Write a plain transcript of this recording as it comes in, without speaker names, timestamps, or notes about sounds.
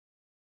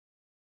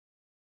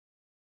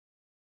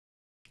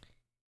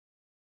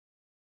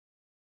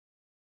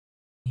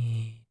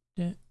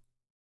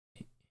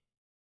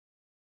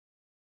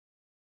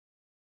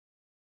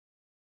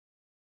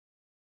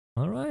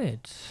All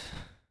right.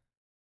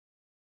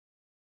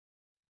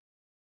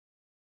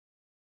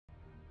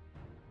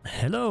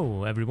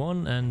 Hello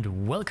everyone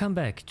and welcome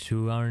back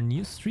to our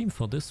new stream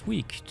for this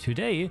week.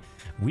 Today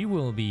we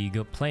will be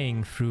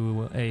playing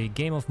through a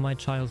game of my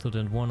childhood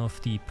and one of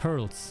the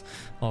pearls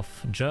of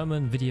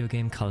German video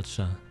game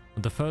culture.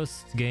 The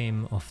first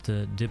game of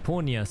the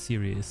Deponia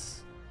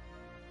series.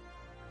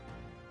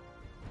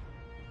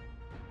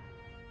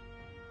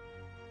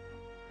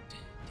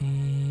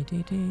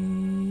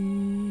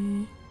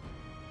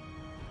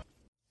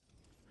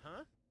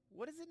 Huh?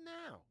 What is it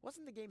now?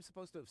 Wasn't the game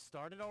supposed to have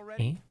started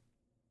already? Eh?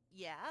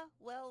 Yeah,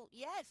 well,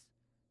 yes.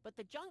 But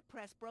the junk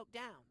press broke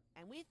down,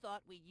 and we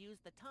thought we'd use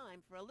the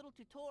time for a little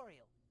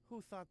tutorial.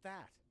 Who thought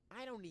that?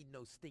 I don't need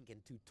no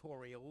stinking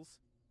tutorials.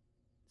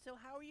 So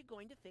how are you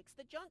going to fix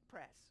the junk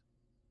press?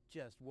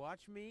 Just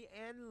watch me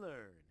and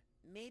learn.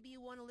 Maybe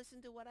you want to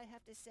listen to what I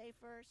have to say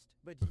first?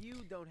 But you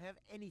don't have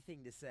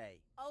anything to say.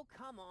 Oh,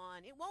 come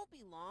on. It won't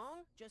be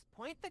long. Just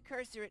point the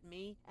cursor at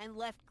me and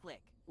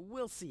left-click.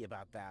 We'll see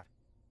about that.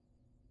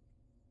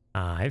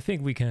 I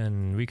think we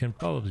can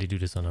probably do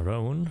this on our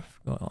own.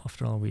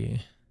 After all, we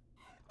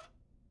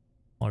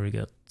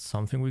got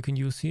something we can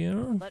use here.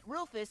 But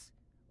Rufus,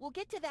 we'll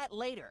get to that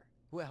later.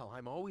 Well,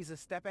 I'm always a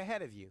step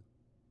ahead of you.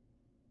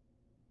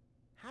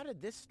 How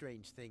did this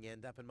strange thing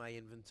end up in my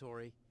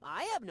inventory?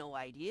 I have no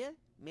idea.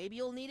 Maybe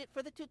you'll need it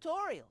for the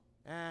tutorial.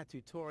 Ah,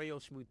 tutorial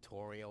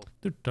schmutorial.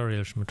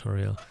 Tutorial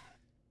schmutorial.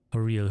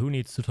 For real, who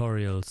needs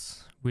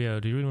tutorials? Do you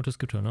really want to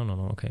skip to?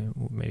 No. Okay,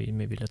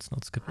 maybe let's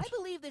not skip I it.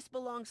 believe this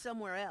belongs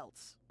somewhere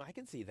else. I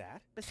can see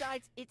that.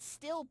 Besides, it's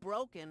still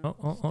broken.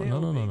 Oh, Still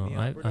no. being the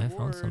I operative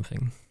found word.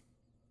 something.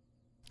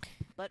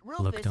 But Look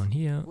Rufus, down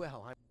here.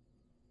 Well,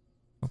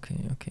 Okay.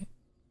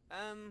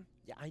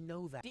 yeah, I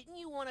know that. didn't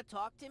you want to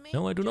talk to me?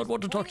 No, I do not Just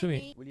want to talk point to at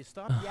me. Will you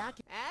stop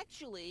yakking?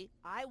 Actually,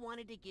 I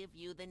wanted to give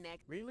you the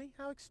next... Really?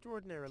 How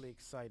extraordinarily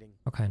exciting.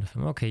 What kind of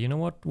him? Okay, you know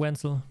what,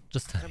 Wenzel?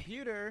 Just tell me.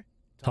 Computer,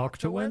 Talk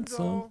to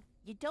Wenzel.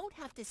 You don't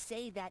have to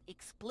say that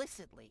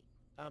explicitly.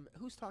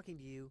 Who's talking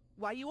to you?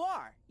 Why, you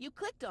are. You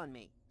clicked on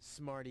me.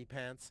 Smarty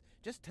pants.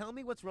 Just tell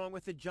me what's wrong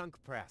with the junk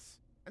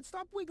press. And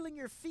stop wiggling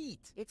your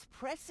feet. It's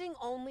pressing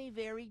only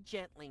very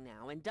gently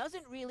now and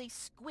doesn't really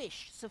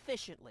squish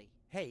sufficiently.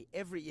 Hey,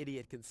 every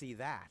idiot can see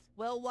that.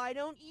 Well, why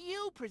don't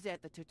you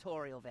present the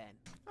tutorial then?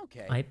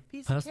 Okay. I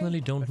piece of personally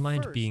cake, don't but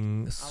mind first,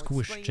 being I'll squished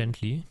explain,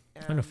 gently.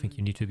 I don't think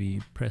you need to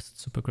be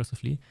pressed super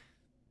aggressively.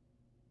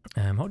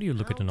 How do you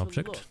look how at an to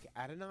object? Look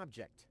at an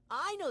object.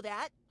 I know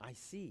that. I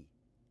see.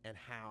 And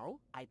how?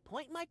 I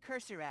point my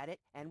cursor at it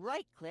and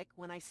right-click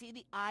when I see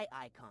the eye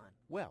icon.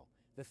 Well,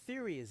 the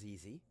theory is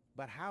easy,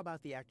 but how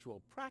about the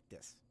actual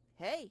practice?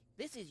 Hey,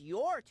 this is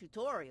your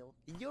tutorial.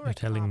 You're You're a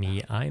telling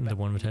me cop-out, I'm the but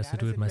one that be has to that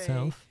do as it may,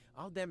 myself?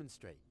 I'll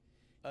demonstrate.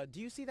 Do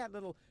you see that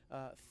little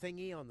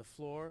thingy on the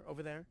floor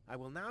over there? I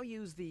will now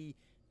use the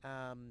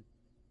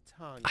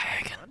tongue Eye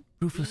icon. icon.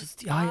 Rufus, it's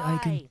the eye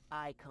icon.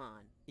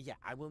 Icon. Yeah,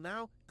 I will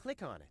now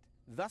click on it,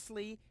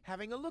 thusly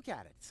having a look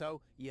at it.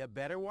 So you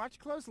better watch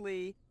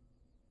closely.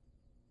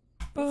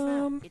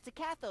 It's a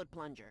cathode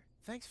plunger.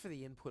 Thanks for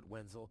the input,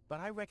 Wenzel, but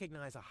I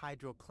recognize a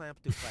hydro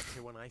clamp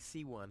duplexer when I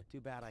see one.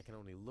 Too bad I can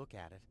only look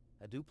at it.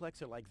 A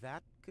duplexer like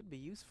that could be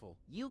useful.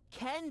 You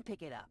can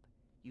pick it up.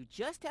 You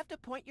just have to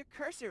point your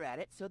cursor at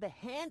it so the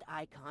hand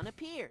icon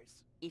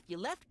appears. If you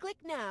left-click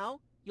now,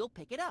 you'll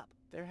pick it up.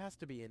 There has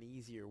to be an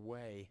easier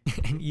way.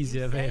 An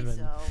easier You way say than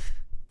so.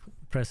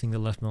 pressing the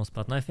left mouse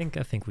button. I think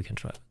we can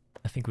try it.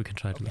 I think we can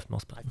try the Okay, left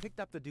mouse I button.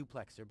 picked up the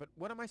duplexer, but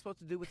what am I supposed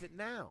to do with it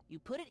now? You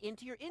put it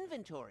into your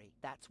inventory.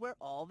 That's where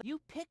you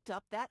picked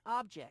up that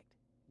object.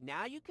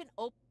 Now you can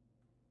open...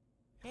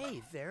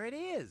 Hey, there it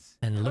is!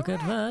 And look at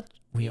Correct. that,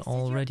 we This is your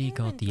already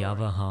got the inventory.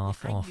 other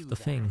half I of knew the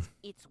that. thing.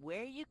 It's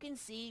where you can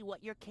see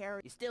what your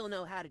character... You still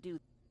know how to do...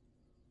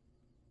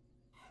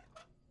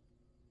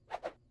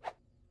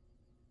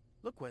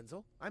 Look,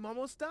 Wenzel, I'm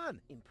almost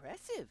done.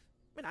 Impressive.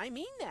 But I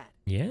mean that.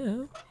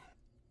 Yeah.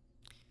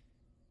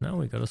 Now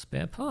we got a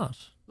spare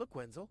part, Look,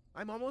 Wenzel,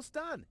 I'm almost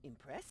done.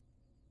 Impressive.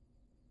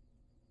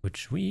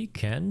 which we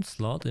can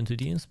slot into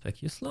the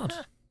inspect your slot.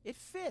 Huh, it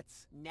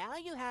fits. Now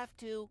you have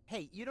to...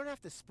 Hey, you don't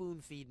have to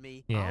spoon feed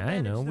me. Yeah, I'll I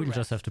manage know. the We'll just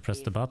rest. have to press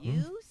the If button.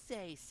 you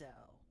say so.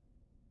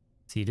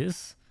 See,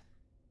 this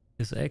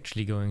is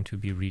actually going to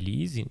be really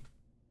easy.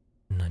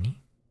 Nani?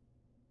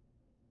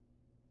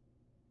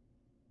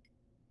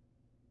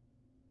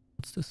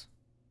 What's this?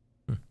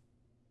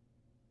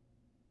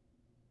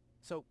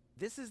 So,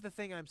 this is the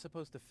thing I'm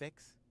supposed to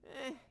fix?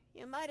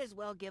 You might as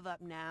well give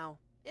up now.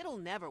 It'll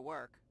never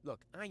work.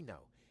 Look, I know.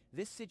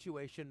 This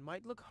situation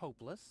might look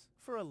hopeless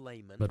for a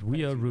layman. But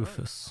we as are you learn,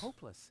 Rufus.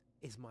 Hopeless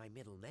is my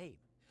middle name.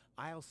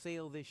 I'll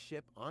sail this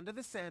ship onto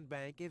the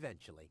sandbank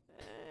eventually.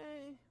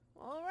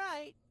 All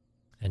right.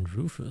 And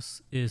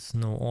Rufus is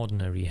no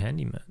ordinary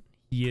handyman.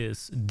 He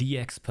is the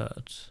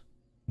expert.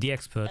 The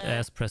expert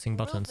as pressing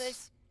buttons.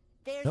 Rufus,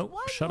 there's No,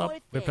 one shut up. more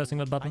We're thing. pressing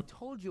that I button.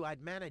 told you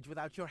I'd manage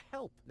without your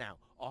help. Now,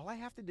 all I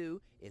have to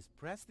do is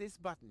press this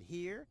button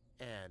here,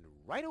 and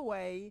right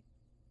away...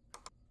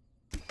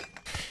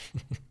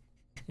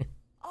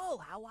 Oh,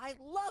 how I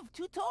love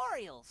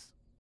tutorials!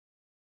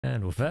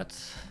 And with that,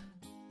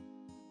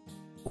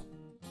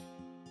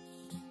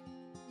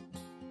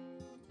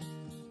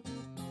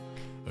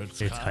 it's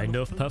kind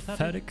of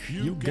pathetic,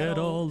 you get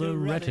all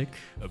erratic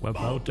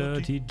about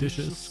dirty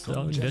dishes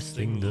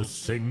congesting the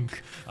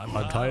sink. I'm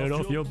tired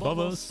of your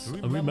bothers,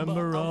 I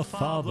remember our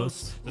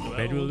fathers that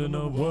made will in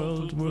a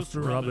world with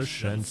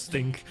rubbish and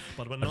stink.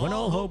 But when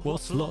all hope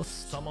was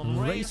lost, someone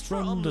raised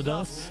from the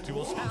dust, he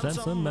was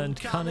handsome and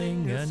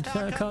cunning and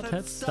haircut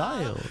had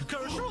style.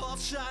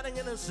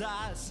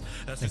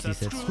 And he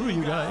said, screw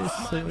you guys,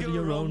 say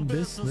your own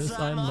business,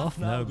 I'm off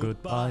now,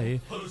 goodbye.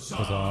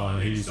 Huzzah,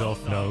 he's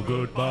off now,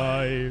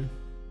 goodbye.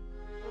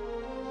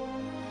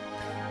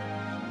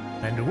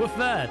 And with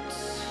that,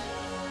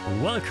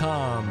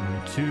 welcome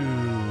to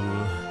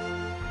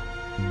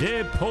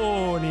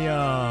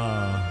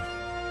Deponia.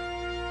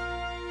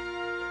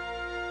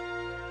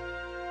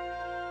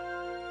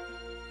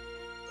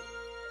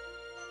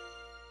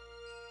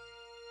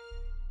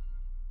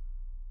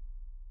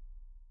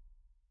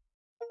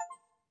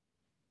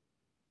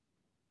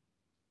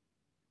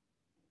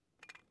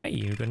 Hey,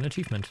 you got an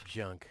achievement.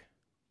 Junk.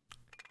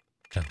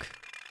 Junk.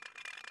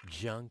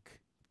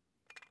 Junk.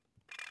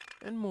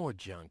 And more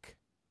junk.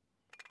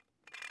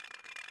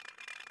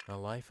 A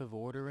life of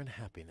order and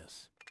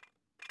happiness.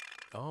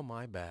 Oh,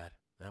 my bad.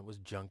 That was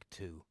junk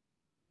too.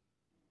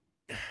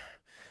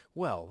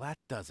 Well, that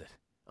does it.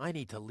 I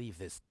need to leave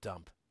this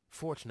dump.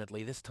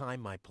 Fortunately, this time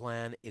my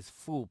plan is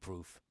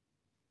foolproof.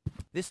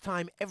 This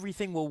time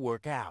everything will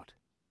work out.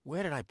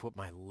 Where did I put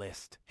my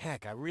list?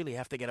 Heck, I really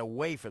have to get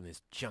away from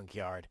this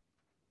junkyard.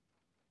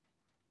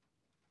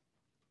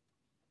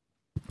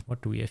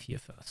 What do we have here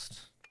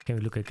first? Can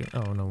we look again?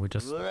 Oh no, we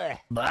just... Blech.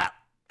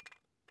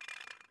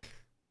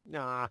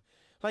 Nah,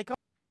 like...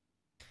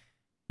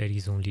 That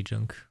is only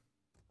junk.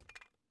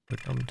 But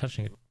I'm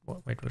touching it.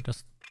 Wait, we're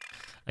just...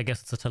 I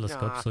guess it's a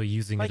telescope, Nah, so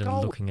using like it and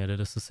looking at it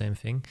is the same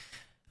thing.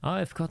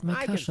 I've got my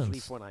I can cushions.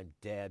 sleep when I'm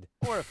dead,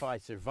 or if I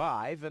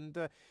survive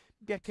and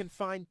get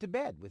confined to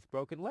bed with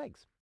broken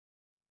legs.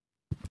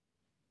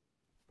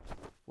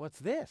 What's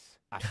this?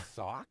 A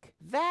sock?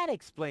 That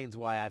explains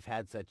why I've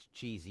had such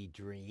cheesy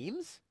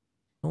dreams.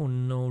 Oh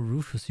no,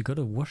 Rufus, you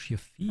gotta wash your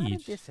How did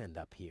feet. this end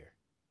up here?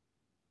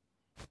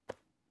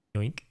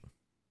 Yoink.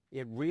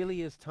 It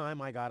really is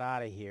time I got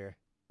out of here.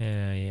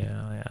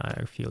 Yeah,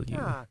 I feel you.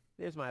 Ah,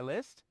 there's my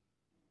list.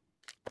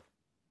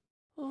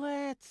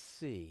 Let's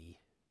see.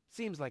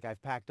 Seems like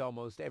I've packed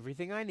almost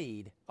everything I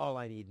need. All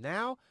I need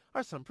now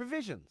are some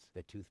provisions.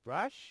 The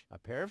toothbrush, a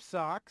pair of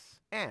socks,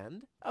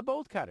 and a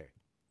bolt cutter.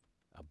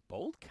 A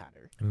bolt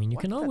cutter? I mean, you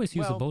What can the- always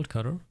use a well, bolt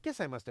cutter, Guess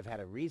I must have had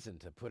a reason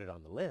to put it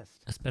on the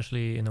list.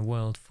 especially in a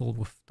world full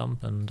with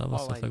dump and other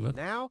All I stuff like need that.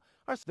 now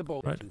are the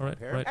bolt Right, tooth alright,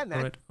 repair, alright, and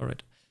that.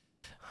 alright.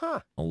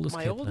 Huh. Old My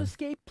escape old plan.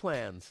 escape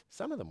plans.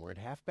 Some of them weren't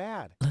half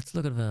bad. Let's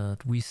look at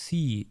that. We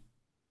see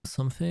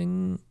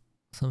something,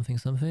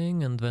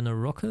 and then a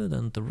rocket,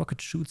 and the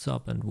rocket shoots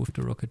up, and with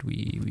the rocket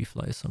we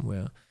fly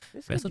somewhere.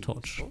 This Where's could the be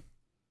torch? useful.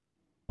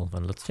 Well,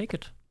 then let's take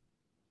it.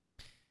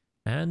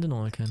 And an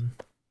oil can.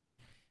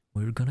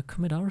 We're gonna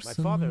commit My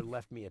arson. father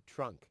left me a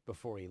trunk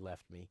before he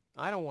left me.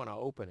 I don't want to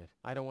open it.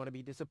 I don't want to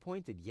be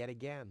disappointed yet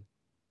again.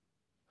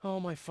 Oh,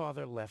 my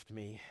father left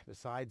me.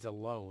 Besides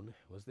alone,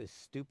 was this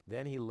stupid.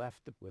 Then he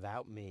left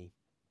without me.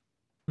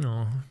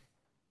 No.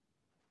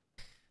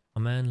 A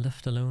man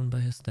left alone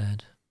by his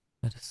dad.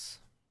 That is...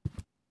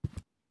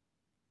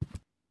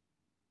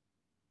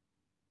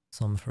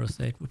 Some first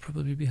aid would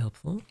probably be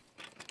helpful.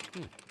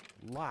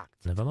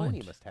 Locked. Never Tony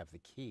mind. must have the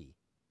key.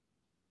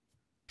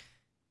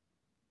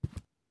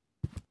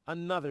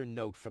 Another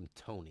note from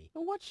Tony.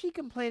 What's she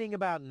complaining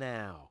about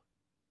now?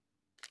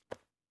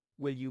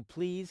 Will you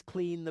please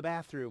clean the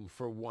bathroom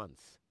for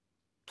once?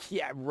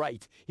 Yeah,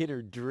 right. In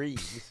her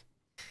dreams.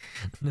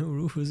 No,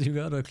 Rufus, you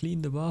gotta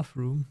clean the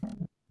bathroom.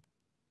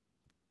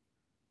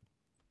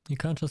 You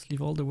can't just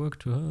leave all the work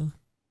to her.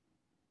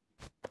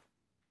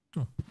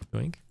 Oh,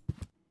 doink.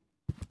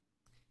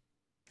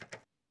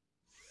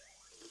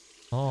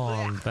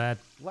 Oh, that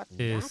What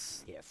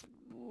is... Yes.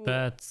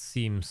 That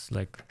seems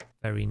like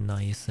very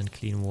nice and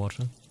clean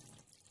water.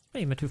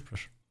 Hey, my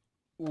toothbrush.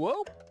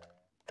 Whoa!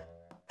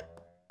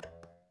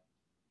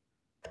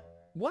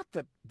 What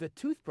the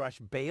toothbrush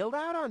bailed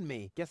out on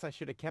me. Guess I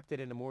should have kept it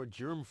in a more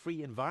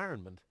germ-free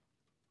environment.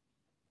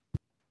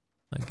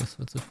 I guess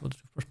that's it for the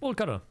toothbrush. Bolt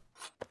cutter.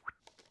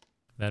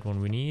 That one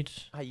we need.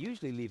 I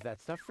usually leave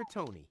that stuff for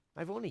Tony.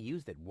 I've only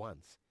used it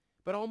once.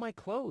 But all my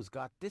clothes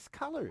got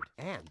discolored,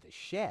 and the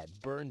shed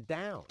burned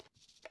down.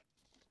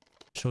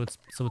 So it's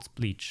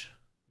bleach.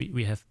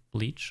 We have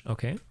bleach,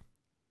 okay.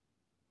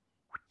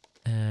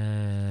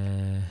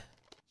 The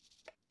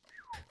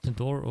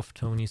door of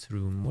Tony's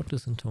room. What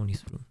is in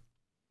Tony's room?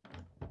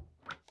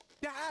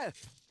 Ah!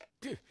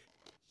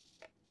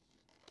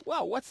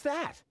 Wow, what's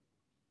that?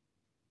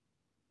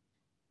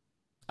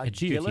 A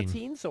guillotine.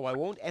 Guillotine so I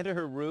won't enter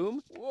her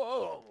room?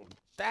 Whoa,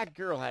 that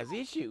girl has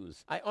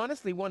issues. I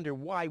honestly wonder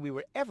why we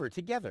were ever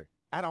together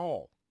at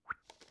all.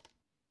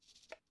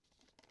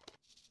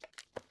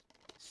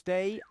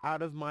 Stay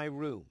out of my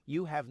room.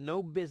 You have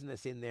no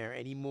business in there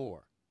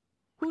anymore.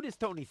 Who does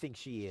Tony think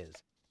she is?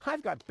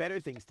 I've got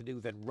better things to do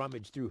than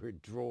rummage through her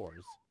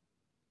drawers.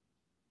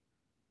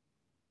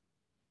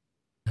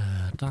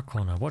 Dark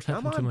corner. What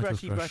happened to my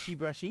brushy, toothbrush? brushy,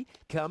 brushy.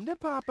 Come to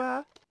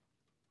Papa.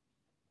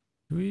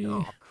 We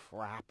Oh,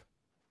 crap.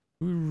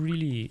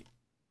 really...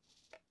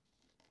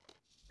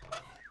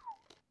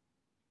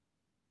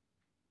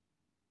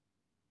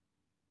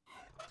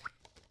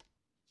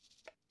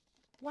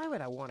 Why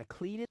would I want to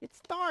clean it? It's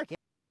dark.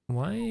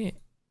 Why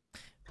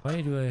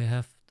do I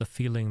have the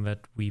feeling that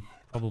we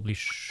probably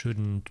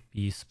shouldn't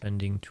be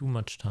spending too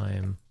much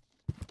time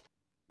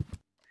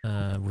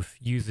with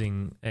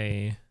using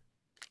a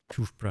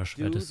toothbrush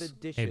that is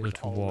able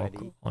to walk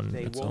on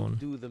its own? They won't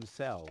do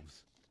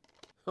themselves.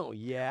 Oh,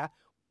 yeah?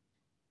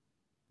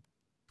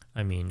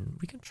 I mean,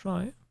 we can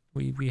try.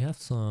 We have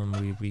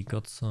some, we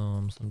got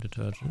some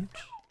detergent.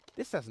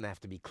 This doesn't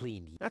have to be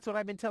cleaned. That's what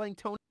I've been telling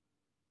Tony.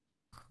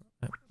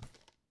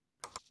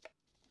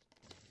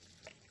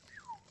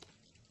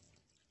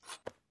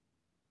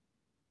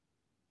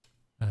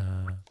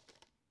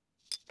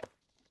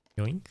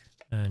 Yoink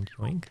and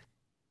yoink.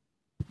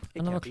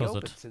 Another It can't be closet.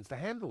 opened since the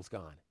handle's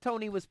gone.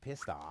 Tony was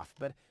pissed off,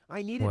 but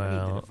I needed to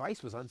make the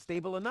device was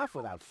unstable enough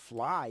without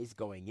flies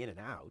going in and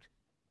out.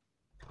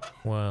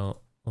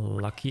 Well,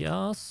 lucky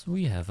us,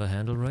 we have a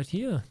handle right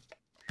here.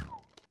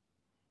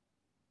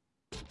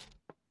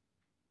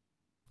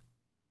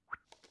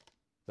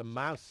 The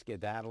mouse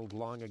skedaddled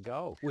long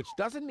ago, which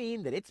doesn't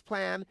mean that its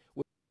plan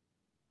would...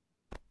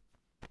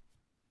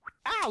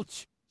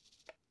 Ouch!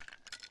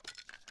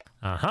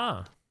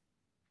 Aha!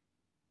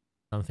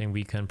 Something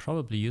we can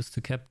probably use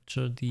to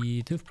capture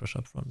the toothbrush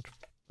up front.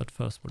 But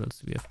first, what else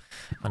do we have?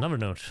 Another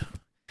note.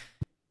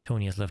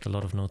 Tony has left a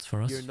lot of notes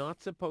for us. You're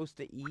not supposed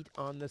to eat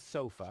on the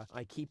sofa.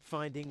 I keep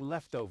finding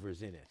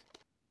leftovers in it.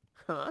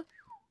 Huh?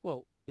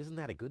 Well, isn't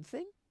that a good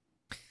thing?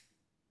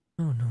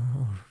 Oh no,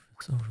 oh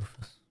Rufus, oh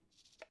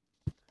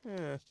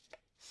Rufus.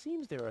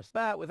 Seems there are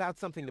but without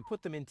something to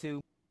put them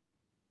into.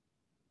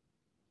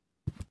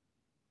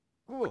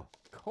 Ooh,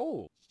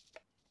 cold.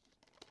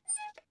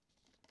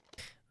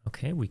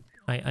 Okay,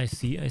 I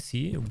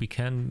see. We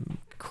can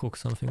cook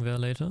something there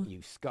later.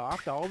 You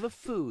scoffed all the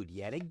food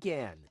yet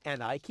again,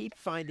 and I keep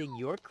finding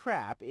your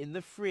crap in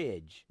the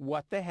fridge.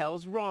 What the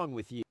hell's wrong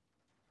with you?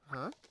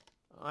 Huh?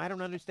 I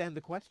don't understand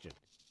the question.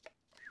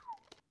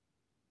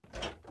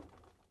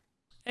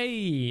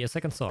 Hey, a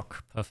second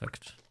sock.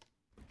 Perfect.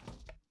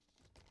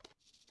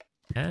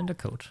 And a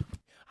coat.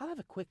 I'll have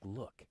a quick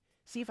look.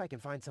 See if I can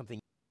find something.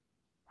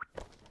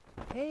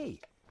 Hey,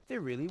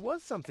 there really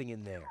was something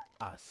in there.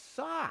 A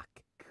sock.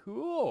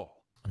 Cool.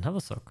 Another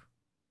sock.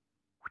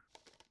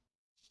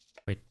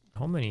 Wait,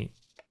 how many?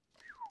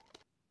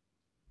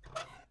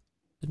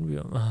 Didn't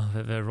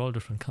we? They're all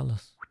different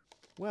colors.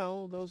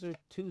 Well, those are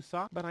 2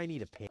 socks, but I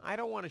need a pin. I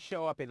don't want to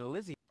show up in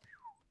Elysium.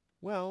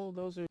 Well,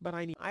 those are, but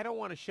I don't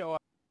want to show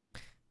up.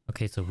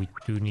 Okay, so we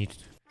do need...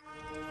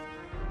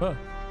 Oh!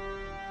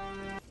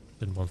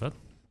 Didn't want that.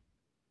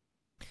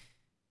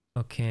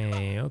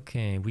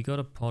 Okay, we got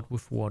a pot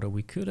with water.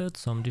 We could add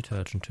some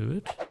detergent to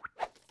it.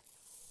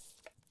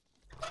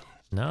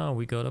 Now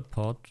we got a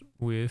pot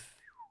with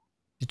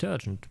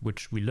detergent,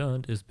 which we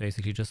learned is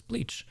basically just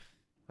bleach.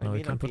 Now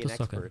we can put the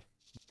sock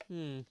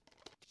in.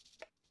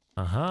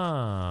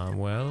 Aha,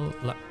 well,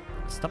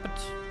 stop it.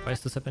 Why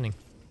is this happening?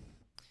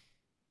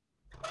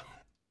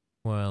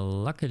 Well,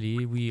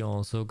 luckily we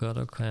also got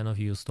a can of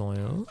used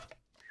oil.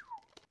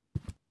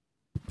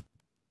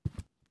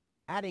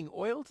 Adding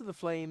oil to the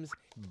flames,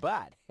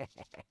 but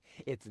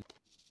it's...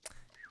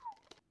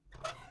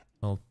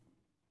 Well,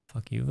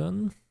 fuck you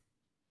then.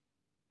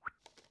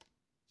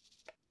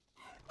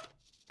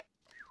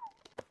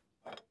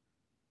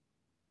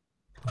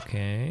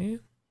 Okay.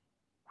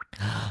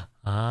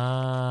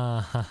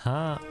 Ah,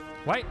 haha.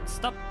 Wait,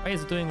 stop! Why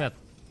is it doing that?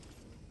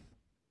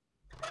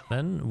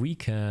 Then we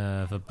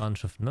have a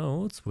bunch of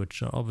notes,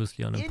 which are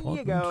obviously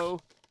unimportant. In you go.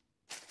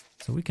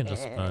 So we can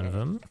just burn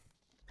them.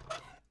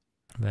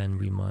 Then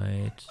we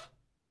might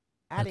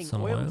adding add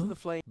some oil oil to the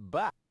flame,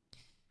 but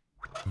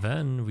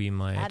then we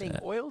might adding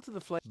oil to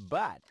the flame,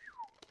 but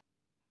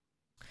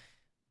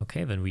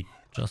okay, then we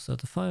just set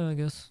the fire, I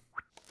guess.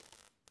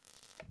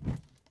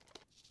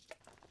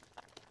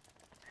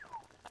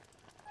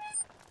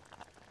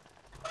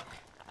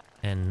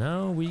 And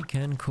now we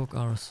can cook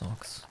our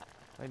socks.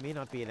 I may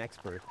not be an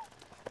expert.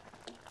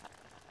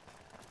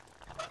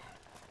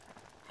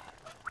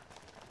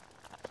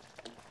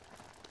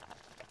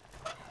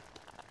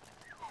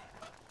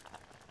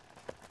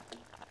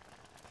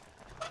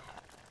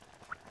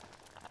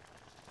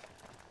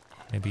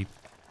 Maybe.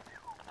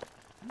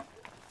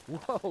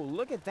 Whoa,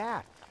 look at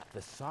that.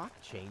 The sock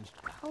changed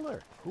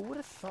color. Who would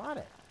have thought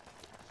it?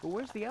 But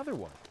where's the other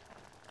one?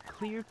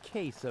 Clear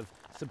case of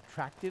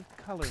subtractive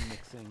color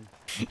mixing.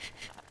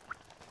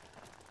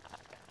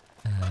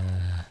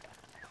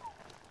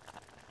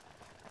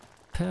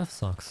 Pair of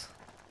socks.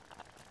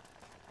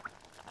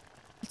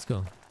 Let's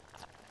go.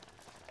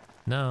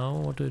 Now,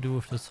 what do I do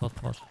with this hot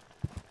pot?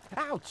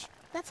 Ouch!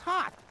 That's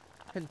hot!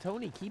 And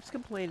Tony keeps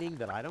complaining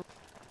that I don't...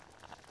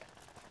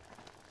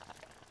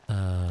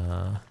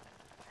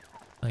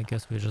 I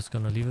guess we're just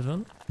gonna leave it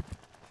on.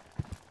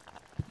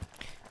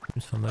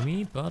 Seems fine by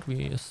me, but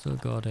we still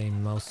got a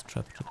mouse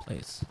trap to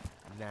place.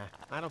 Nah,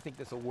 I don't think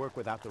this will work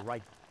without the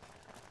right...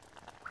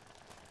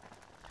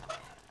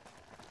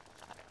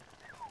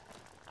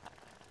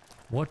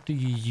 What do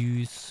you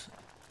use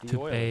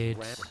to bait?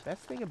 The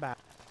best thing about...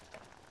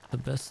 The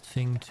best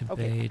thing to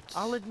bait...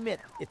 I'll admit,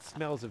 it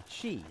smells of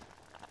cheese.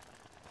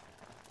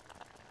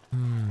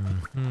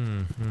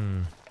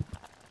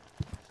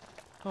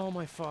 Oh,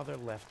 my father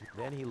left.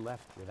 Then he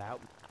left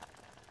without...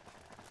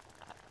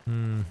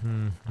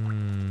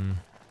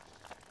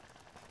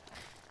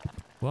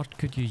 What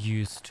could you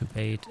use to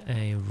bait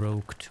a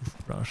rogue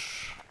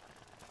toothbrush?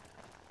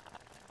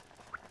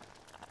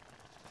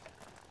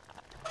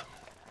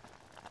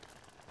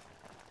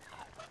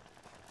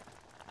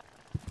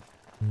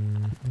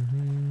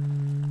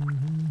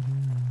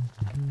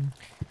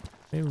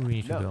 Maybe we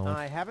need to go. No,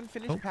 I haven't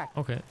finished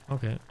packing.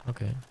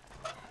 Okay.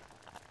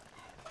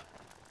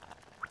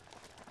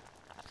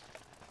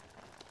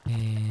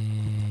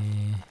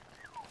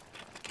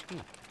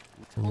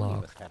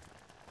 Lock.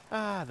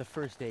 Ah, the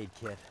first aid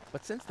kit.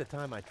 But since the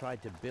time I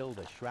tried to build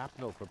a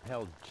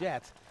shrapnel-propelled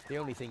jet, the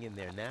only thing in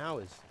there now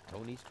is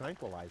Tony's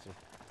tranquilizer.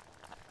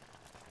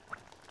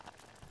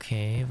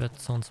 Okay, that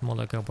sounds more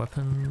like a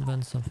weapon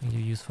than something you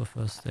use for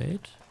first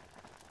aid.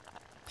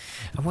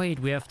 Oh, wait,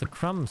 we have the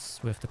crumbs.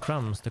 We have the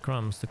crumbs.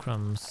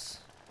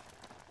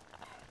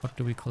 What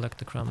do we collect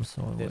the crumbs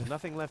or There's with?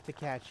 nothing left to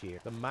catch here.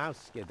 The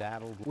mouse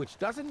skedaddled, which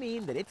doesn't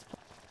mean that it's...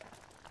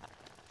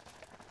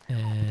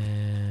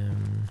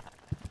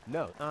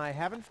 No, I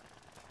haven't...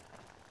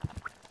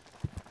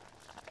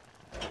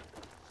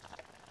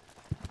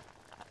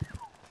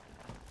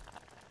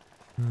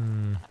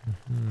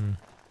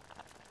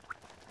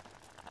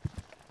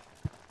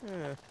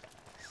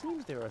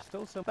 Seems there are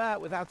still some... But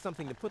without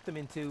something to put them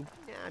into,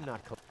 I'm not...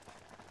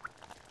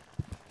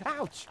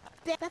 Ouch!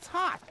 That's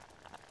hot!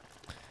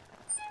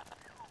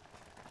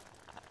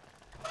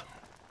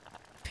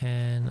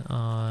 Can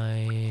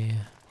I...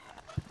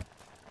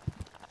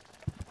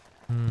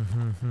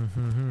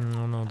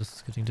 Oh no, this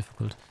is getting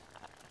difficult.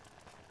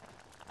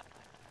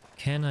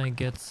 Can I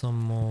get some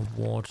more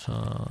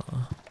water?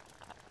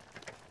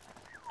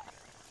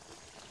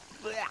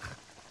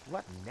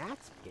 What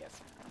gnat's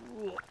piss?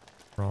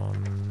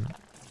 From...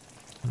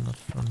 Not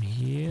from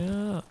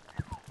here.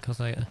 Because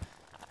I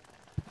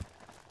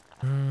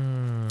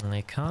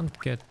can't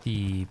get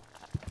the...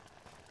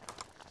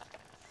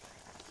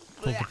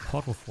 Fill the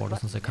pot with water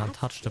since I can't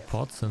touch the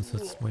pot since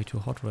it's way too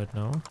hot right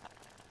now.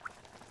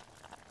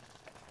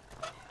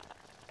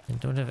 I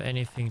don't have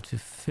anything to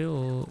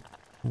fill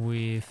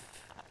with...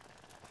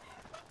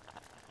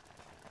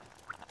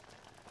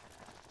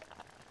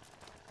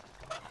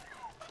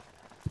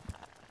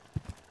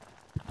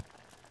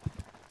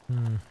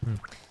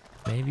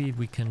 Maybe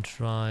we can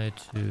try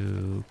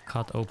to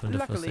cut open the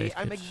first aid Luckily, kit.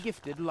 I'm a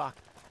gifted lock.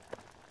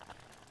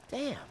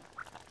 Damn,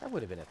 that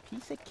would have been a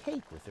piece of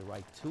cake with the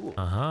right tool.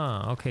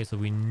 Aha, okay, so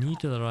we need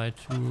the right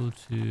tool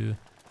to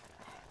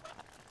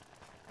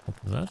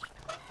open that.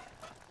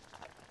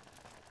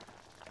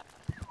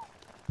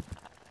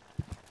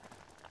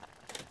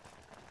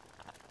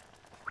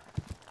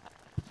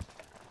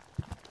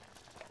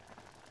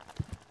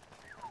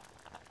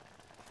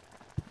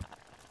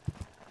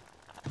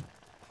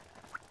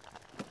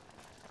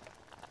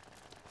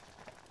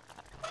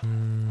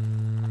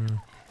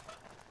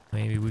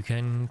 Maybe we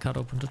can cut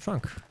open the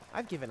trunk.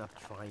 I've given up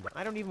trying to...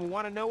 I don't even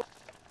want to know...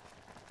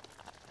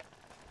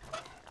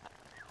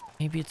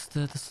 Maybe it's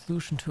the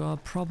solution to our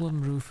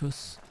problem,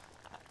 Rufus.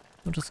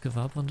 Don't just give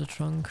up on the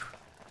trunk.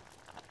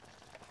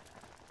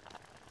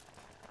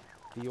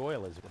 The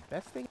oil is the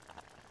best thing.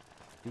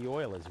 The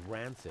oil is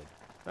rancid.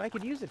 But I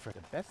could use it for...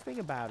 The best thing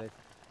about it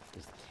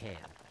is the can.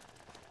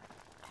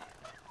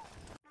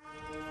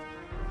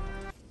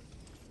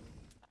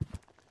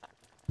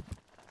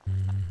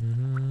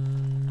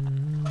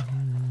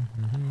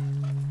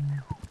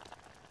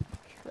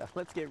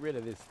 Let's get rid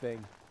of this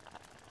thing.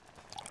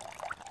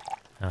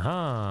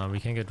 Aha, we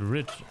can get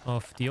rid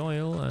of the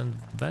oil and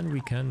then we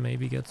can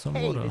maybe get some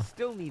water. This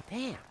still needs...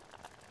 Damn.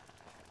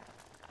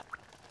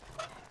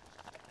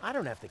 I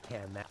don't have to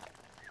can that.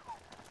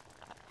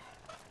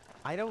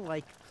 I don't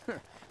like...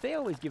 They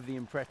always give the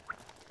impression...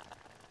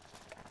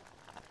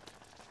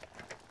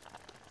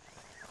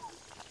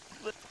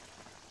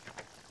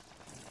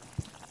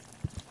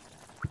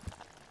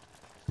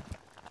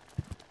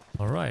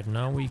 Alright,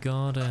 now we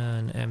got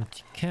an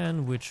empty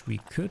can which we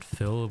could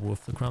fill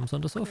with the crumbs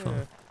on the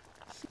sofa.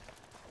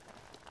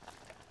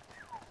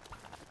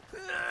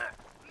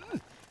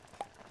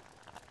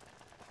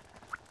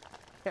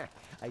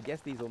 I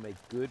guess these will make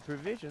good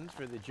provisions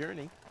for the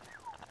journey.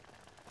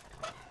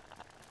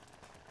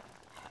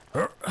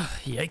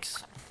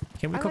 Yikes.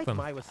 Can we cook them?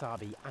 My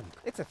wasabi.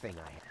 It's a thing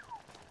I have.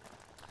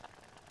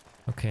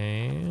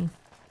 Okay.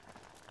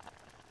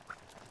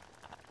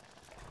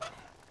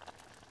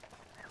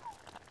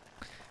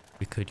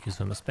 We could use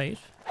them as bait.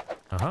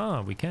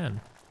 Aha, we can.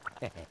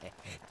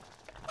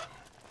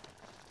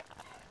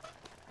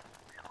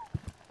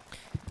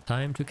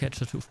 Time to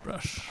catch a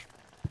toothbrush.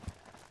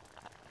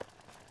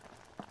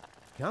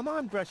 Come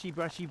on, brushy,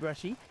 brushy,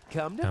 brushy.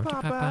 Come to Come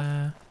Papa. to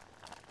Papa.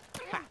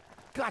 Ha!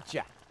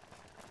 Gotcha!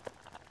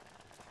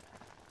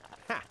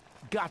 Ha!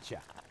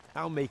 Gotcha!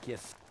 I'll make you...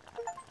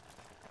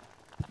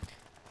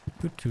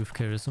 Good tooth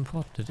care is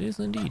important. It is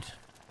indeed.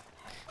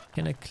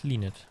 Can I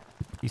clean it?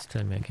 Please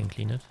tell me I can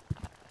clean it.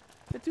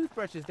 The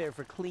toothbrush is there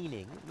for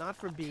cleaning, not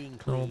for being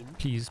Oh, clean.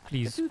 please,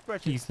 please,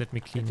 toothbrush please let me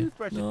clean the it.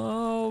 toothbrush is-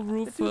 No,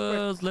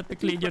 Rufus, let me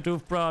clean your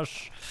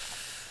toothbrush.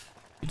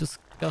 You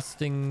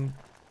disgusting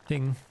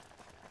thing.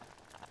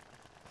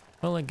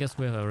 Well, I guess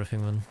we have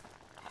everything then.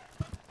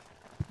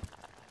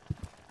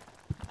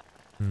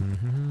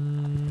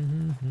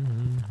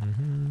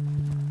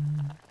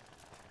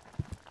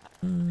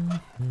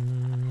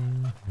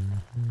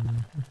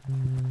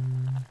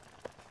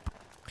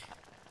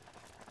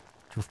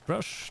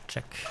 Toothbrush,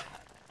 check.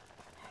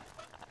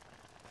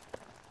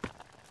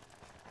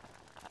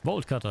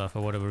 Bolt cutter,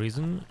 for whatever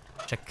reason,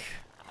 check.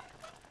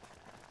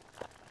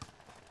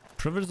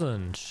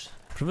 Provisions,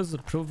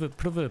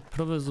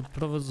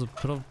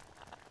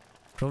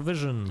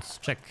 provisions,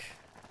 check.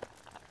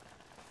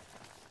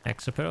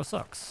 Extra pair of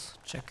socks,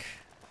 check.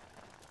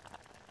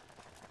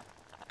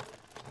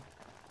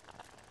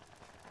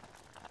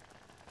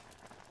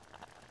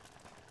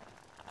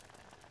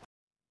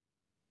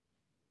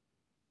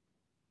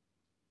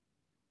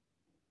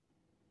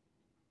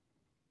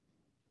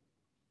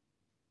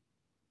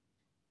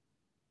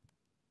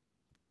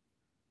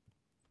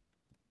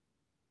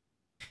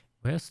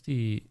 Where's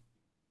the...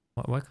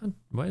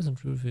 Why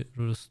isn't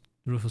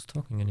Rufus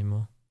talking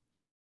anymore?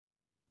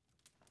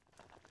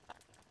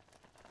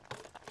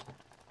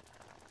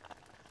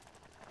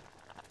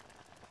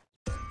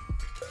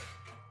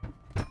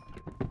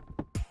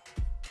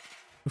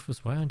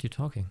 Rufus, why aren't you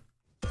talking?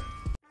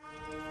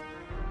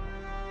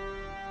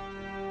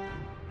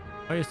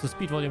 Why is the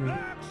speed volume...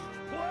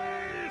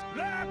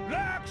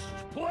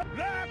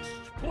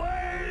 Next,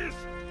 please!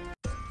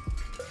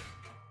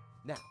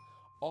 Now,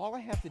 all I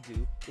have to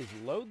do is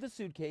load the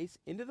suitcase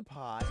into the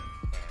pod,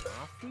 and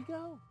off we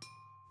go.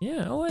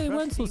 Yeah, oh hey, Trusty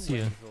Wenzel's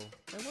here. Wenzel.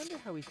 I wonder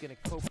how he's gonna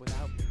cope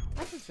without me.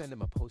 I can send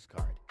him a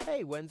postcard.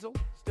 Hey, Wenzel,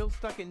 still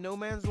stuck in no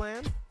man's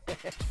land?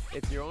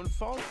 It's your own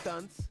fault,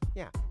 dunce.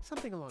 Yeah,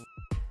 something along...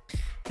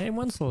 Hey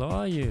Wenzel, how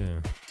are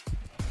you?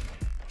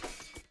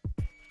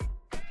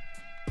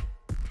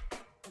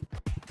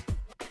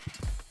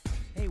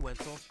 Hey,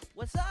 Wenzel.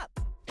 What's up?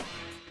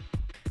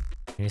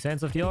 Any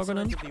signs of the Any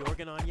Organon? signs of the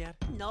Organon yet?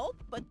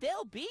 Nope, but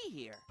they'll be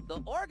here. The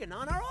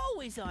Organon are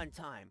always on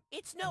time.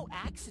 It's no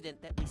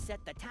accident that we set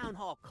the town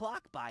hall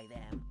clock by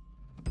them.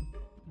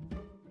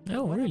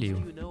 Oh, What really? else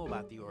do you know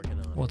about the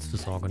Organon? What's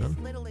this As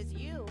Organon? little as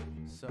you.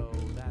 So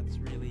that's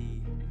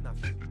really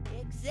nothing.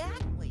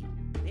 Exactly.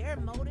 Their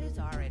motives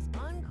are as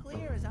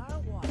unclear as our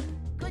water.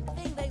 Good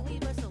thing they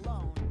leave us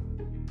alone.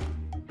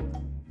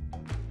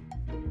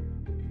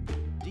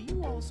 Do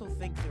you also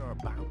think there are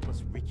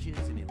boundless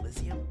riches in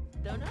Elysium?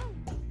 Don't know.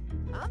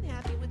 I'm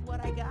happy with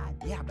what I got.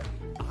 Yeah, but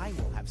I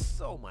will have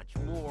so much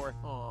more.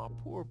 Aw,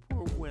 poor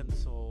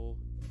Wenzel.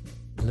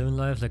 Living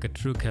life like a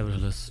true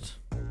capitalist.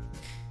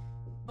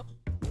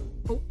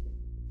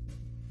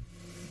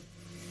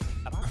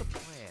 About the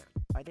plan.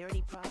 Are there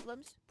any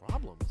problems?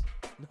 Problems?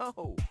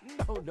 No.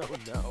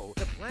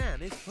 The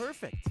plan is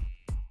perfect.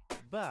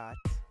 But...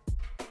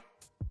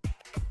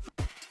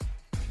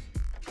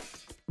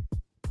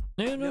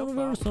 Yeah, no,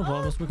 there's no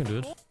problems, we can do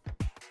it.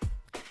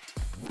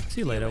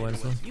 See you later,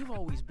 Wenzel. You've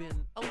always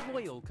been a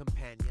loyal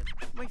companion,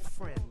 my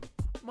friend,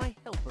 my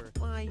helper,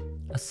 my...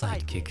 A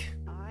sidekick.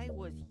 I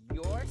was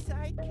your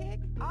sidekick?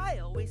 I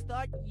always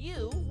thought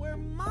you were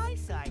my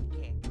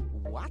sidekick.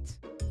 What?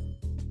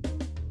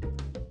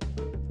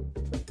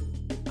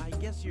 I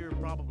guess you're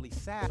probably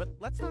sad, but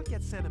let's not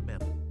get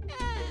sentimental.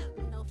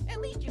 No,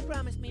 at least you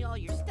promised me all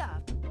your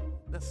stuff.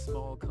 A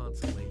small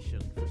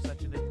consolation for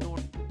such an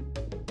enormous...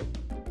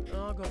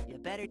 Oh, go...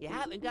 You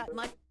haven't got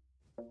much.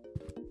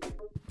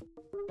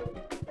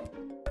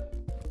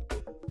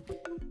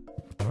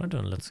 Alright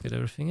then, let's get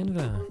everything in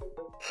there.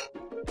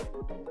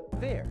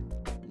 There.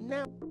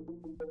 Now...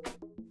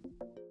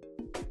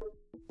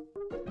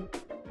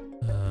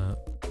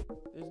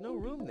 There's no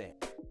room there.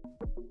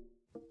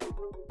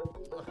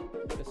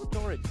 The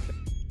storage...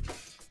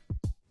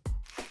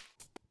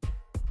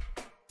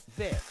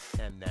 There.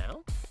 And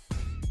now?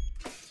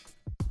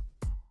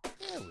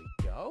 There we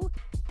go.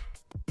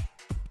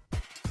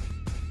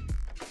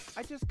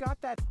 I just got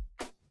that...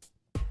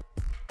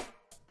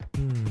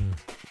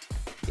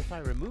 If I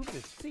remove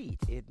the seat,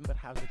 but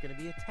how's it going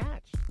to be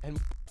attached? And...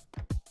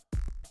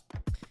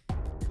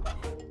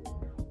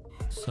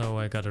 So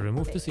I gotta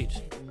remove the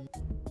seat.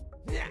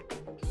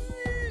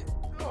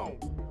 Oh,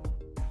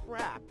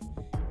 crap.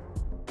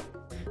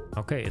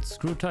 Okay, it's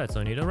screwed tight,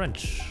 so I need a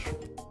wrench.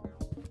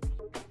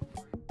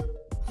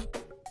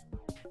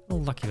 Oh,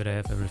 lucky that I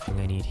have everything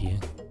I need here.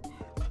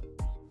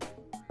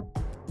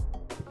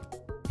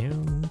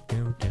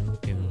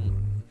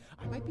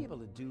 I might be able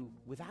to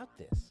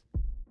this.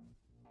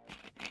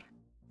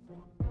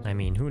 I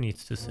mean, who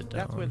needs to sit down?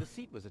 That's where the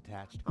seat was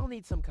attached. I'll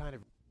need some kind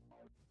of...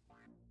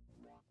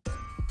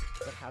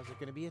 But how's it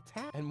going to be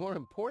attached? And more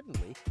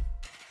importantly...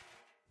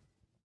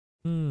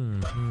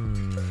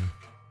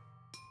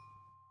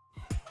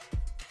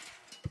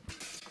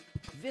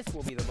 This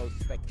will be the most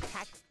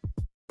spectacular...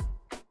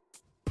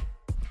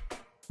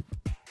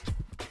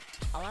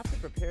 I'll have to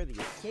prepare the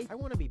escape. I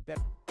want to be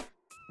better.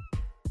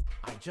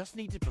 I just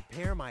need to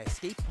prepare my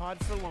escape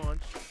pod for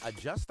launch,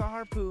 adjust the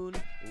harpoon,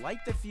 light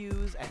the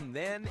fuse, and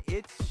then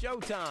it's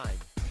showtime.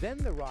 Then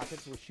the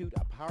rockets will shoot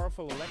a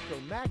powerful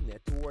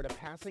electromagnet toward a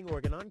passing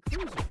Organon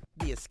cruiser.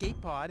 The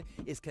escape pod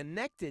is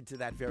connected to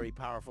that very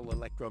powerful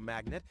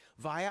electromagnet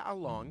via a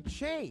long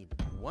chain.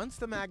 Once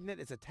the magnet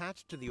is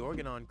attached to the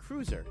Organon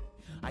cruiser,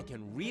 I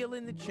can reel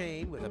in the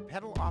chain with a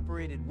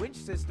pedal-operated winch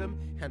system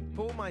and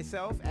pull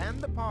myself and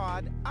the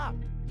pod up.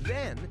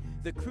 Then,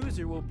 the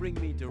cruiser will bring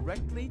me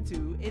directly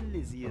to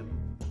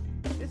Elysium.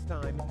 This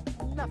time,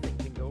 nothing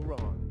can go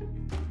wrong.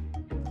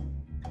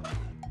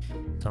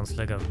 Sounds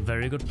like a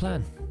very good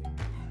plan.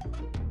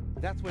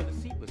 That's where the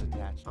seat was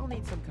attached. I'll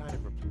need some kind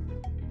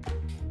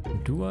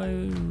of... Do I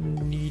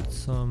need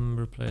some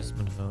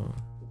replacement though?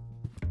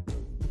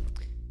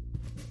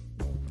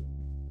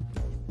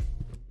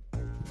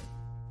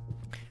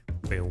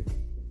 Pew.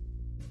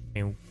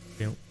 Pew.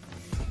 Pew.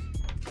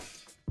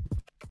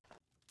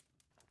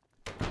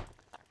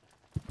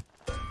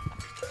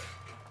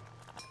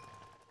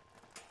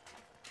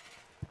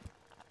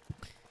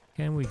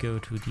 Can we go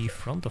to the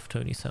front of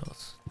Tony's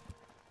house?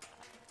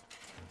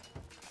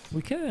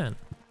 We can!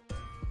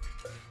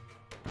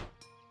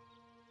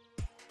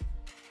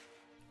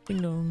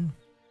 Ding dong!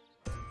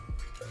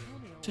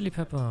 Chili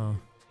pepper!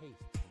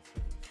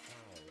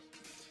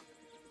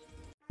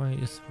 Why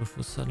is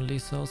Rufus suddenly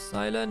so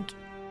silent?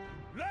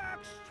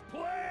 Next,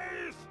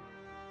 please!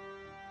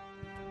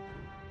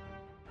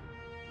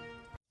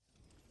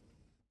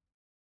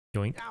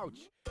 Yoink.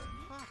 Ouch!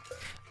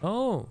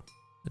 Oh!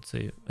 It's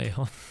a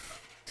hot...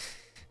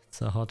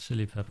 it's a hot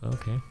chili pepper,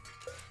 okay.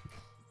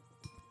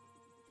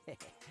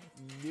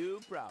 No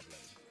problem.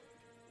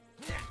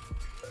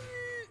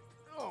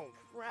 Oh,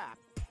 crap.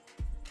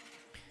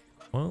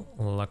 Well,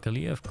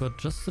 luckily I've got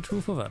just the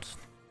two for that.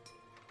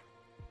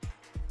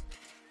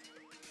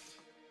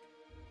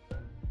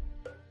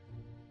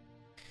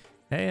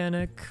 Hey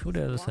Anek, who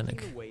the hell is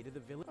Anek? Way to the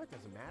village. It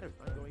doesn't matter.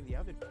 I'm going the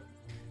other.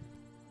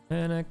 Hey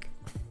Anek.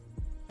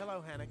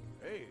 Hello, Hannock.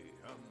 Hey,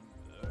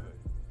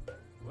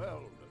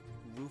 well,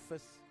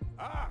 Rufus.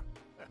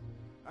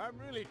 I'm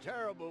really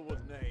terrible with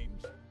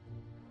names.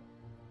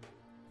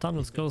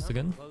 Tunnel's Is the closed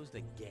tunnel again. Closed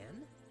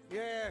again?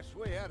 Yes,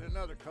 we had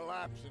another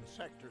collapse in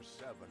Sector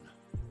 7.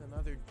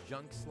 Another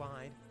junk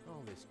slide?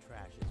 All this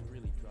trash is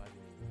really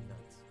driving me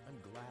nuts. I'm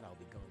glad I'll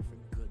be gone for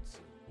good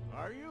soon.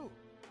 Are you?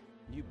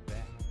 You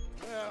bet.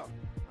 Well,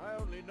 I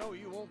only know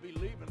you won't be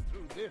leaving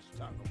through this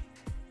tunnel.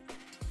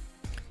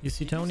 You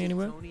see Did you Tony see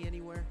anywhere? Tony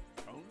anywhere?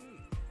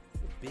 Tony?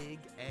 The big,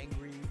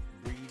 angry,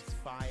 breathes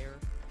fire.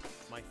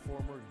 My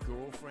former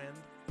girlfriend.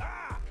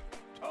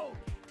 Tony!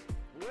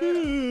 Well,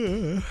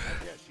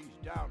 I guess she's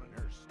down in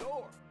her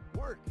store,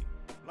 working,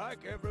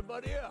 like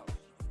everybody else,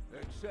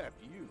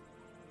 except you.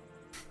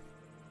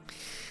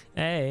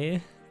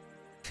 Hey,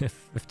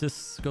 if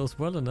this goes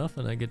well enough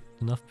and I get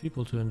enough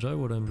people to enjoy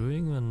what I'm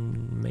doing,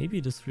 then maybe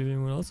the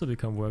streaming will also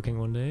become working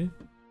one day.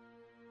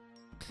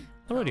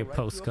 Already a I'll write you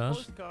postcard.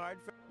 postcard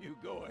for You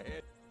go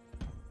ahead.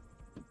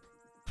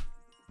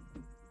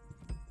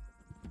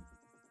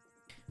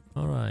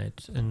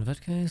 Alright, in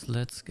that case,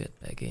 let's get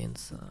back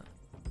inside.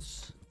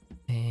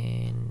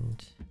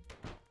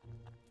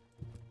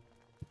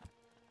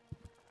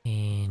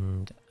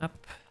 And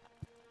up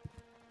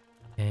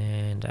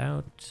and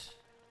out.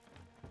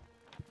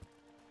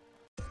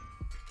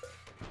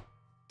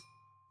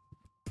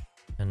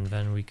 And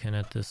then we can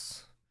add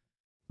this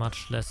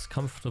much less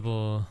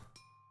comfortable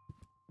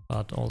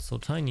but also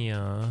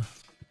tinier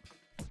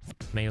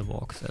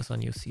mailbox as our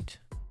new seat.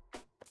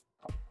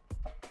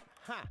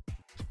 Ha!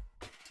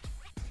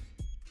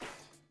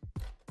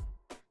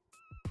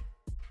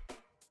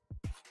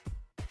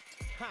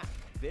 Ha!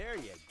 There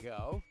you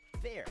go.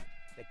 There.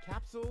 The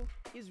capsule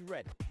is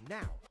ready.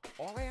 Now,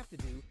 all I have to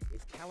do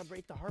is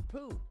calibrate the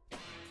harpoon.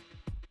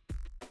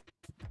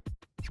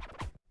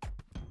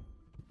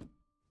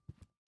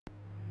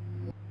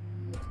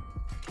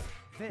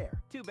 There.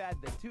 Too bad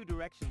the two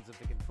directions of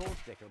the control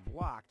stick are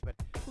blocked, but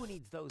who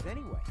needs those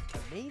anyway?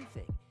 The main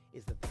thing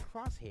is that the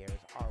crosshairs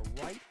are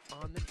right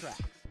on the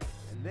tracks.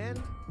 And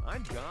then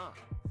I'm gone.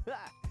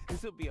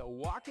 This will be a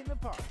walk in the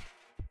park.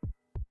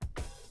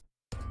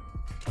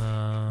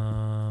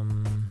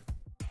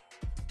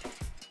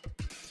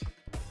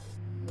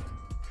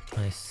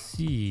 I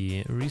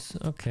see.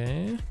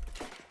 Okay.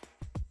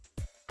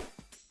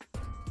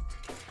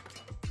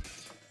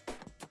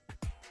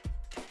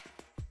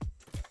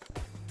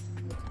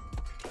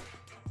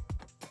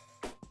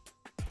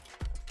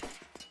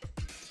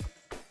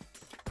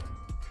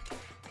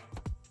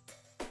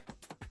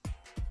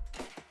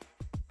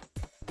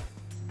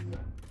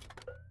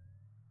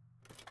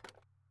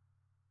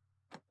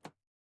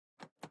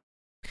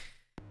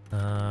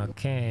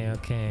 Okay,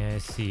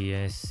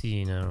 I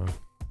see now.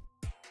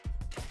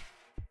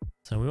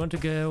 So we want to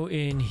go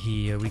in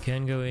here. We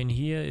can go in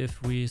here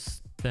if we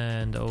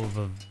stand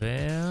over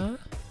there.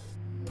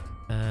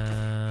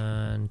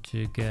 And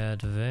to get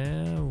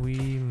there, we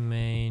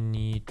may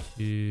need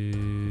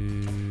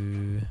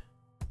to...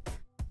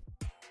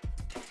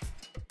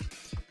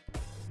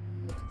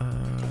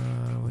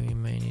 we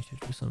may need to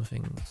do some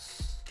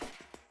things.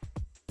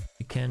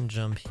 We can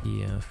jump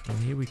here. From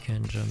here we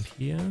can jump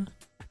here.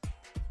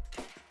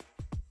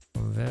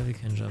 From there we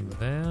can jump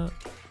there.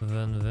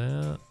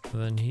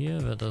 Then here.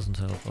 That doesn't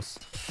help us.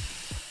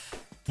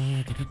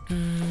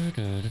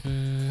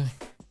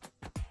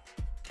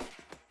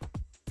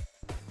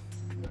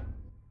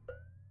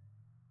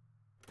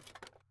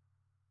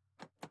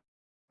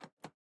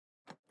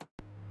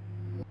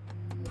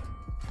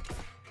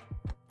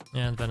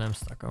 And then I'm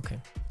stuck. Okay,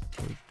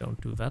 so we don't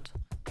do that.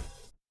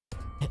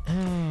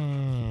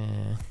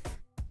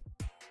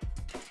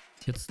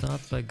 Could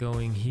start by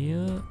going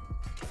here,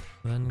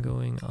 then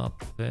going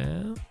up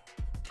there.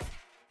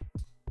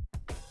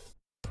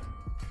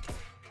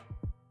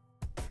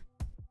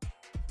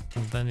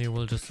 And then we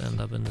will just end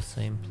up in the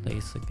same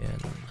place again.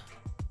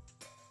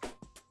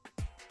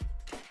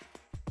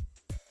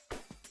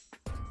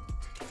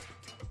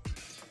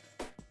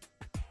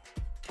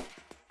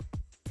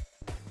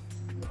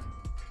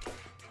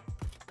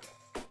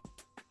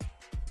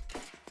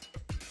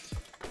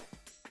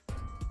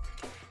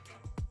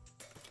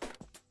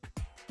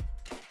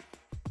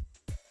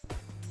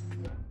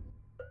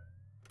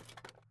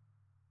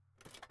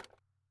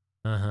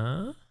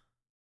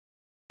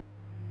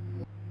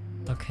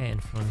 Okay,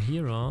 and from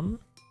here on,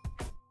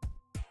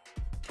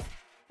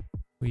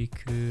 we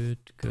could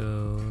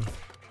go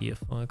here,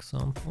 for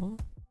example.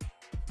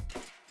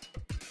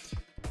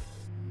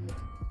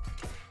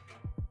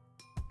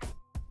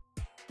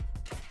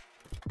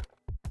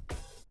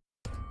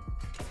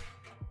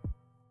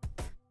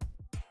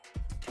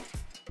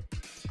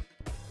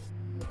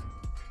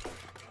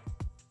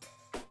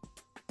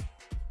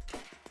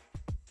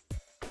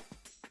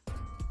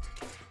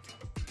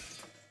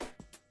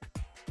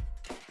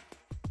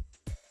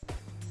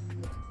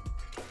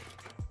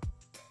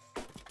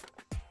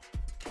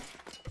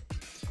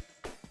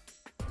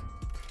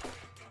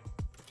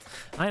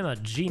 I'm a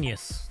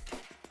genius.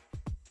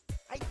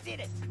 I did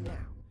it! Now,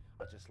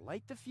 I'll just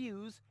light the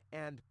fuse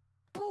and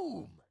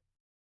boom!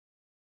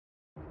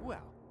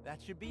 Well,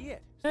 that should be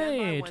it. Stand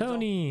by Hey, when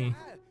Tony!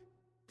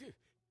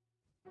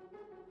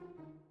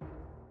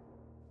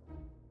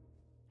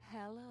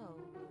 Hello,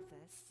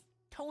 Rufus.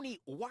 Tony,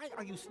 why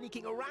are you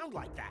sneaking around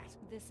like that?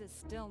 This is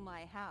still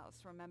my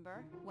house,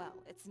 remember? Well,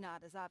 it's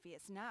not as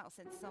obvious now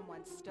since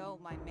someone stole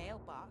my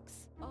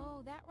mailbox.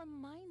 Oh, that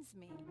reminds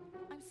me.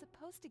 I'm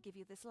supposed to give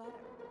you this letter.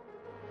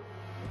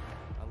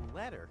 A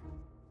letter?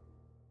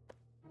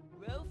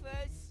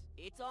 Rufus,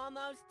 it's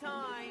almost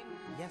time.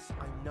 Yes,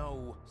 I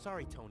know.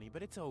 Sorry, Tony,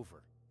 but it's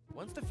over.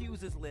 Once the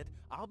fuse is lit,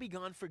 I'll be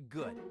gone for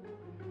good.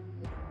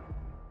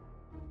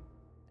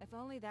 If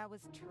only that was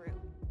true.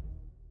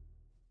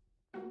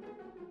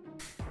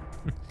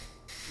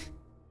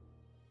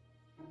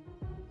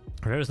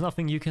 There is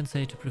nothing you can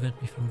say to prevent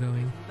me from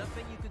going.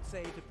 Nothing you could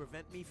say to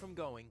prevent me from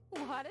going.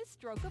 What a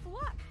stroke of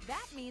luck.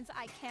 That means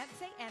I can't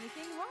say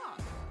anything wrong.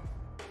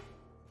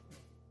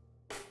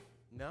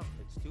 No,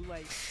 it's too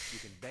late. You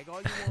can beg all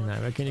you want. Now,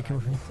 where can you but come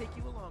I from? won't take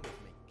you along with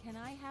me. Can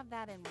I have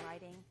that in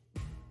writing?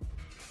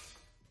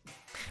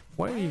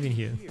 Why are you even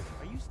here?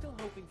 Are you still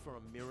hoping for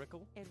a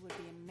miracle? It would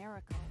be a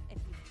miracle if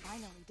you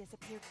finally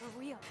disappeared for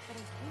real. But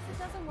in case it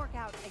doesn't work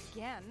out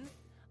again,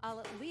 I'll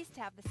at least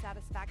have the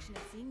satisfaction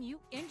of seeing you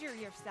injure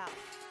yourself.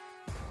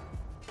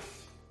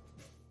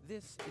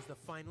 This is the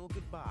final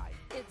goodbye.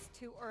 It's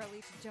too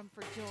early to jump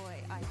for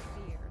joy, I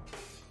fear.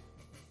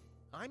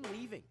 I'm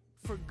leaving.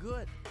 For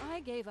good. I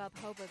gave up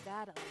hope of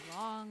that a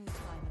long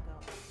time ago.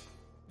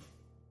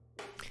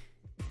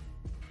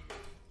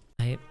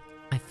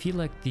 I feel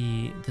like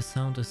the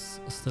sound is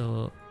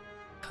still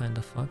kind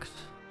of fucked.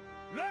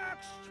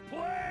 Next,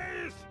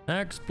 please!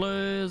 Next,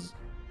 please.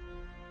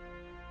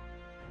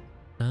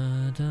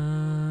 Da,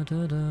 da,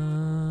 da, da.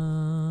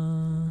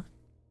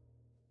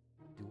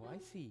 Do I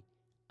see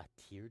a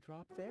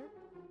teardrop there?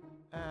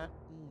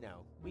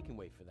 No. We can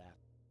wait for that.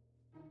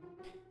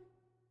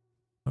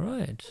 All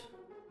right.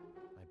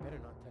 I better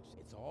not touch it.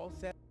 It's all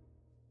set.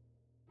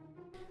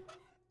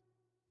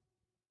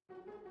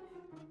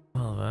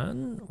 Well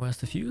then, where's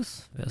the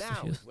fuse? There's the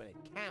Now fuse. is when it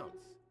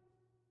counts.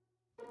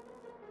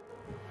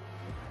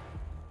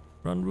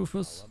 Run,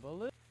 Rufus.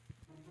 Hullabaloo.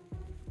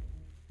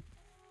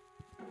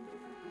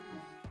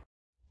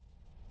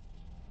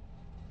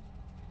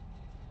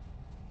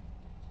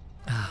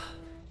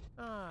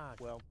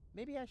 Well,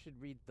 maybe I should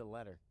read the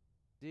letter.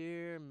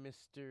 Dear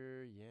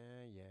Mr.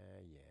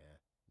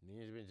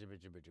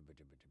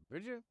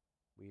 Bridger,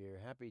 we're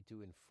happy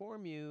to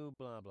inform you,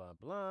 blah, blah,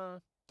 blah.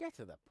 Get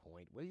to the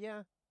point, will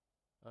ya?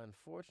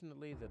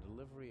 Unfortunately, the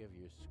delivery of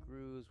your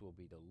screws will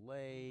be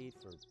delayed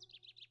for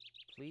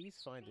Please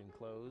find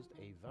enclosed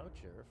a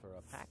voucher for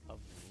a pack of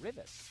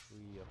rivets.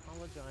 We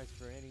apologize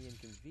for any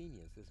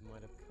inconvenience this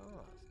might have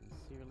caused.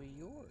 Sincerely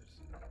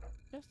yours.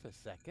 Just a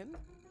second.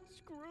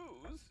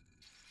 Screws?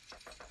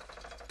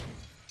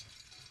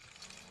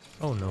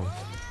 Oh no.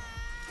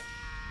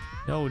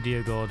 Oh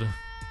dear God.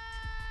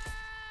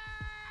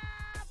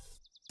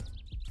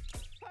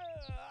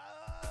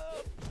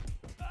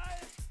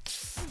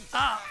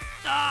 Ah!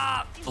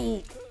 Ah!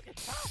 Oh!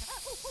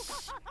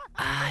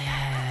 Ah!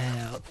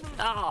 Yeah!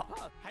 Ah!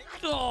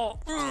 Oh!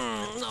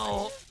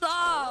 No!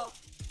 Ah!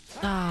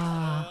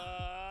 Ah!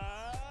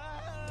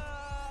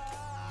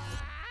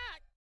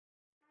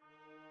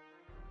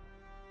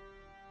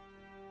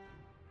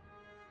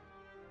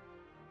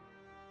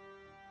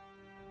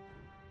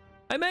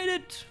 I made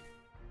it!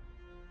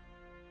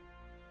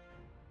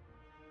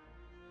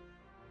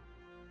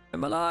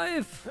 I'm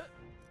alive!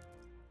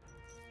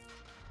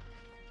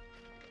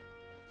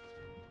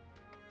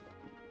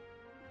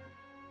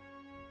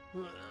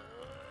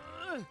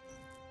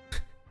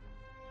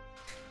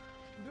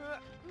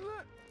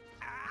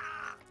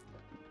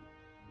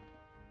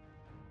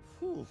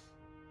 Whew.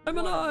 I'm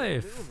What a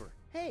alive! maneuver.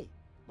 Hey,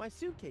 my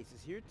suitcase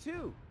is here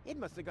too. It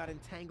must have got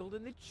entangled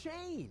in the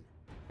chain.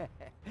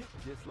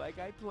 Just like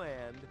I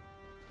planned.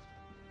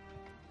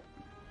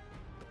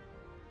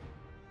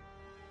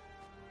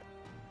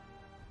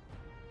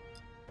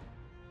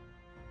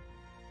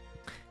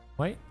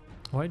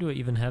 Why do I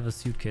even have a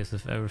suitcase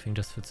if everything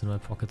just fits in my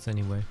pockets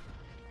anyway?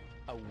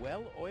 A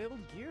well-oiled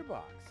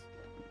gearbox.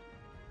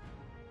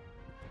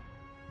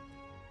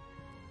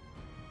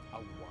 A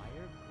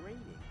wire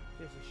grating.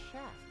 There's a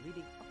shaft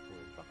leading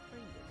upward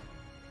behind it.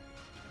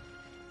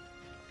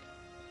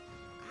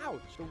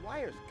 Ouch! The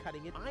wire's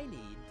cutting it. I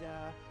need,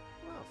 well,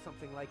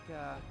 something like,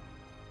 has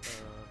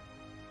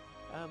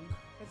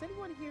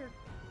anyone here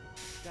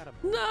got a...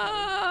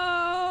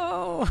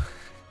 No!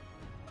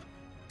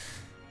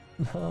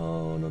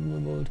 No, not my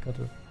bolt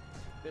cutter.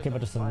 Okay, but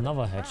there's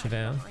another hatch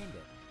there.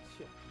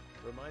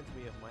 Reminds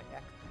me of my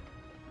ex.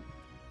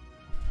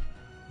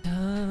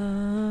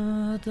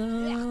 Da, da, I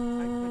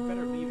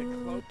better leave it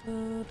close.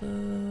 da,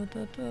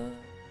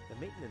 The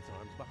maintenance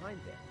arm's behind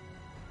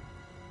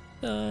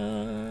da,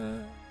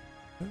 there.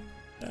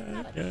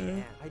 Not a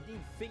chance. I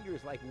need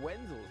fingers like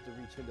Wenzel's to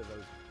reach into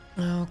those.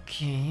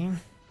 Okay.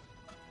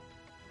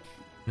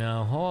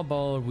 Now, how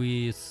about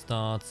we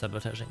start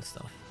sabotaging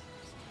stuff?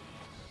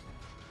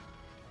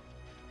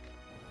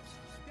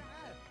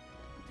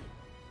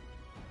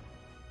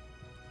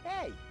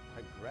 Hey!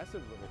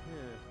 Aggressive little...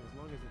 as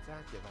long as it's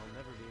active, I'll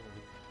never be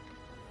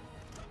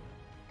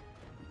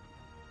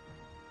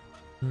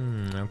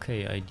able to...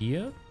 Okay,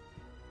 idea.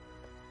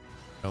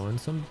 Throw in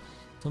some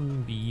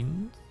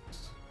beans.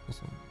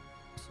 Some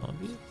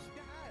zombies.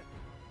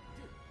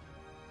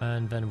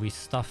 And then we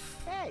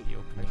stuff Hey! the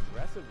opening.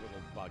 Aggressive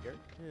little bugger.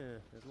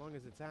 As long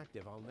as it's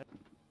active, I'll never...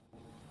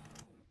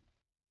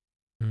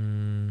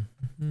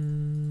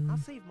 I'll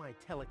save my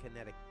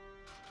telekinetic...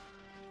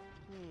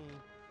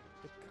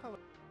 the color...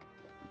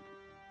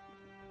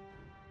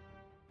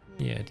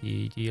 Yeah,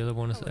 the other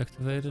one is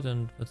activated,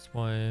 and that's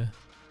why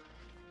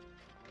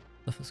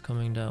stuff is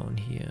coming down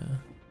here.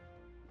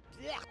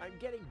 Yeah, I'm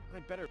getting... I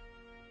better...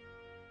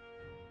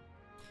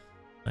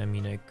 I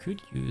mean, I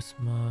could use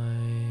my...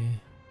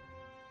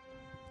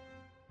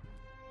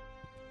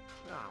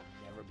 I'll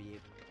never be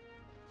able...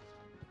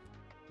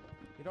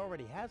 It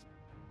already has...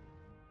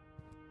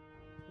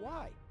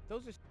 Why?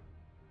 Those are...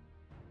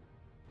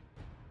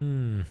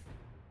 The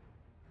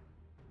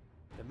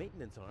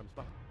maintenance arms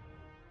behind...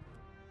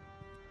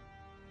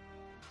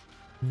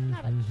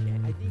 Not a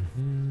chance. I need...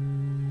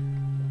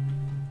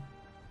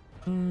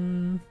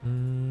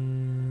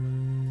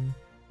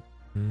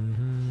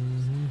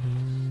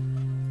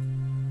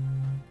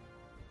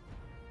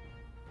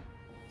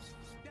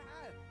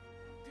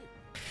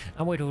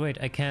 Oh wait,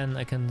 I can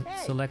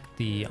Hey! select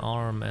the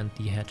arm and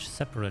the hatch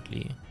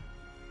separately.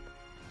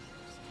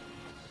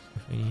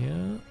 Over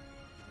here.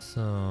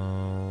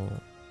 So...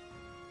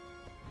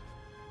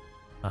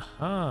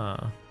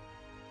 Aha!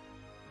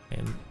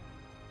 I'm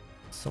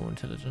so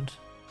intelligent.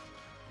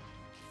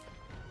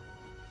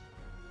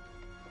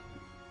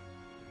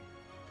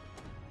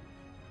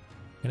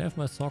 Can I have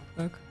my sock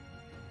back?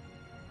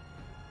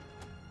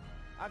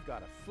 I've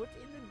got a foot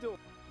in the door.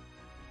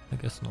 I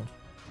guess not.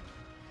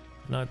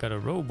 Now I got a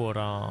robot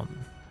arm.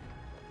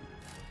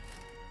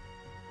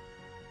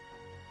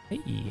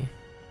 Hey,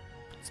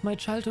 it's my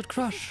childhood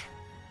crush.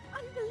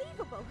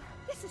 Unbelievable!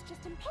 This is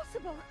just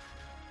impossible!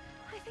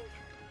 I think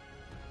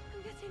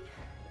I'm getting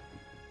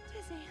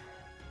dizzy.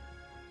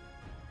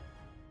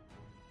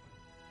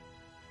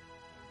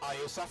 Are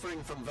you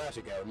suffering from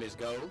vertigo, Miss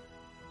Gold?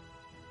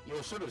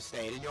 You should have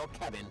stayed in your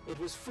cabin. It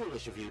was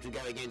foolish of you to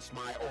go against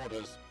my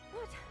orders.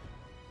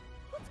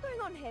 What's going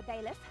on here,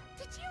 Bailiff?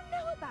 Did you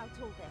know about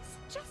all this?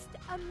 Just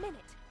a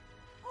minute.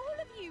 All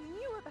of you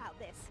knew about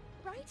this,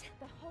 right?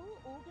 The whole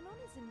Organon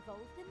is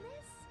involved in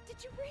this?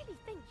 Did you really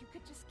think you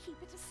could just keep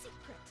it a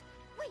secret?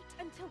 Wait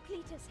until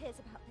Cletus hears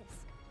about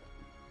this.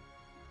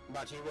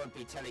 But you won't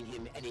be telling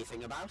him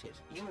anything about it.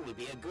 You will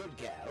be a good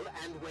girl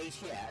and wait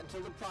here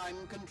until the Prime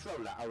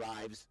Controller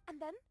arrives. And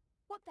then?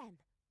 What then?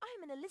 I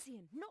am an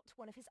Elysian, not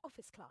one of his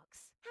office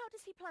clerks. How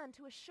does he plan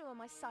to assure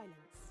my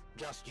silence?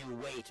 Just you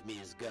wait,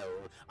 Ms.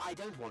 Goal. I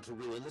don't want to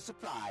ruin the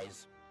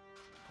surprise.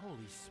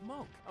 Holy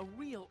smoke, a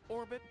real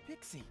orbit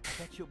pixie.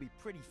 Bet she'll be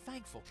pretty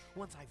thankful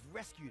once I've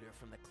rescued her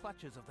from the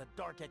clutches of the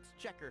Dark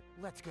Exchequer.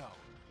 Let's go.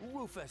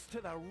 Rufus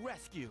to the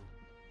rescue.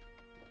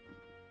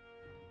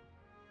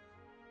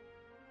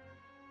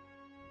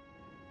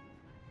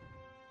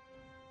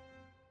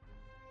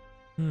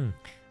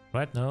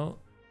 Right now,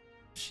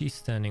 she's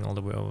standing all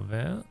the way over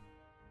there.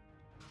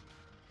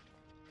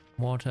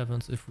 What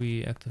happens if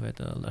we activate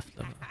the left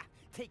lever?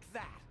 Take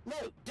that. No,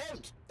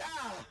 don't!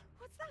 Ah!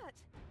 What's that?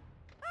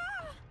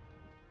 Ah!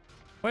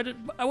 Wait,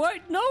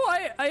 no,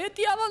 I hit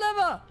the other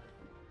lever!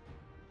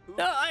 Oops,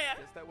 No,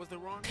 guess that was the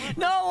wrong one.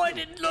 No, I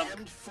didn't look!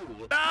 Damned fool!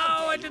 No,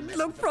 How I dare you didn't mess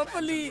look with the plans of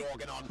properly. the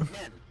Organon?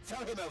 Men,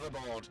 throw him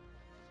overboard!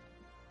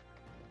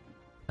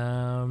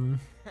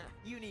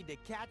 You need to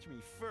catch me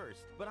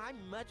first, but I'm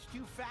much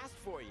too fast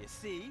for you,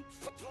 see?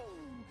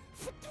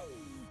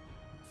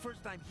 First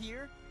I'm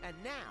here, and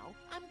now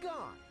I'm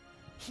gone.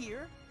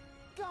 Here,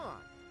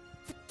 gone.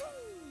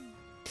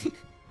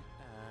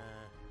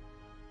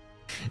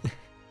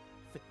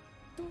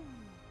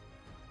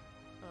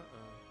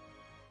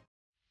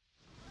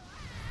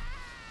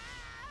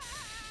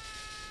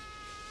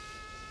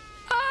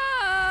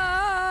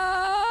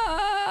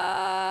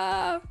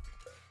 Ah!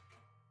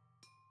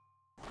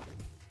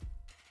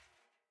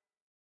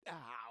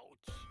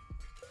 Ouch.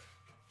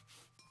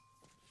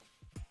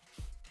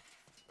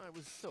 I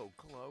was so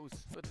close,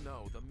 but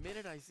no, the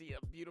minute I see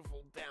a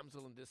beautiful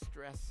damsel in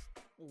distress,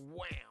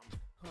 wham!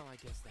 Well, I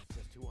guess that's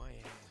just who I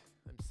am.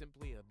 I'm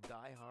simply a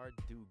die-hard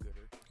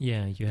do-gooder.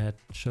 Yeah, you had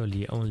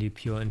surely only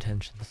pure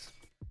intentions.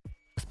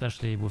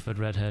 Especially with that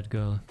redhead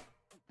girl.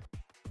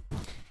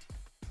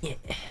 Yeah.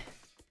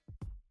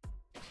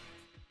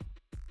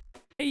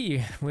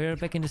 Hey, we're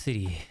back in the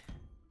city.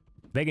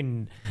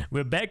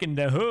 We're back in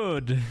the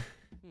hood.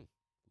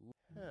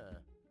 Huh.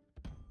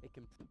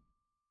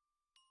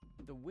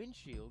 The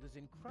windshield is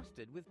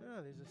encrusted with...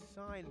 Oh, there's a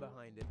sign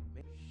behind it.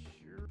 Make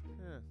sure...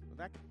 Huh. Well,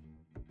 that...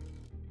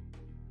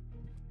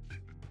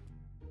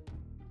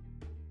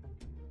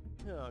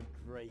 Oh,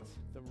 great.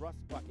 The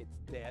rust bucket's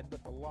dead,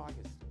 but the lock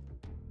is...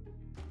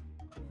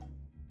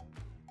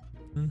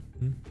 You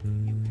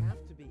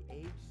have to be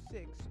age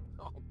 6.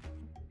 Oh.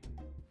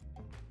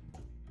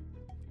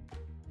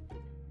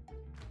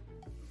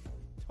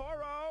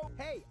 Toro!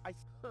 Hey,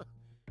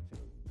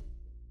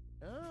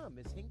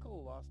 Miss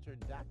Hinkle lost her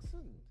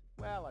dachshund.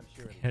 Well, I'm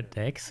sure... Her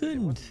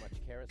Dachshund?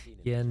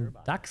 Ihren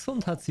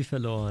Dachshund hat sie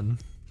verloren.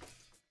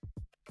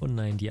 Oh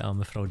nein, die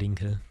arme Frau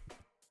Dinkel.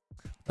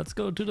 Let's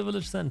go to the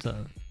village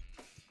center.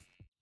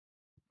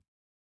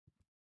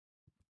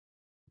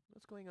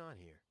 What's going on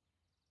here?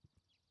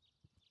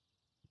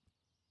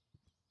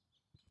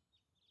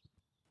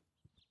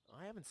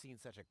 I haven't seen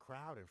such a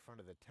crowd in front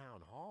of the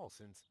town hall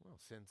since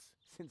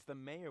the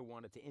mayor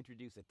wanted to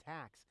introduce a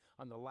tax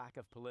on the lack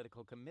of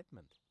political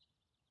commitment.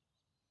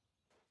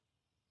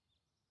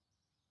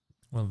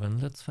 Well then,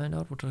 let's find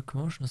out what the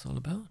commotion is all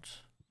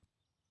about.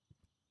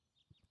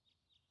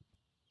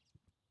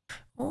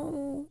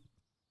 Oh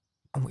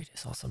wait, I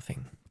saw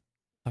something.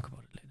 Talk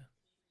about it later.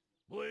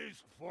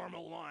 Please form a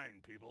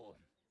line, people.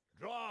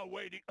 Draw a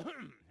waiting... Draw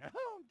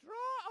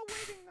a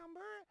waiting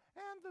number,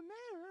 and the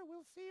mayor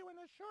will see you in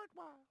a short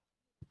while.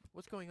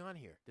 What's going on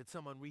here? Did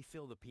someone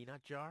refill the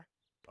peanut jar?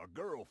 A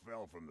girl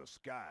fell from the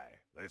sky.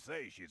 They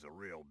say she's a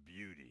real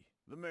beauty.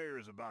 The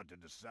mayor's about to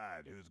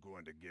decide who's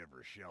going to give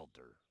her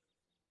shelter.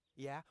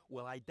 Yeah,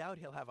 well, I doubt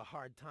he'll have a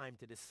hard time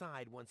to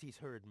decide once he's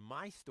heard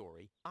my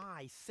story.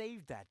 I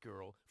saved that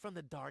girl from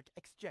the Dark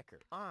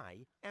Exchequer.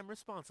 I am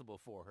responsible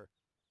for her.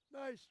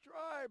 Nice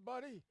try,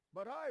 buddy.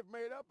 But I've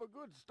made up a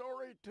good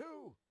story,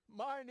 too.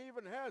 Mine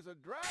even has a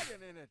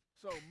dragon in it.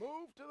 So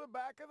move to the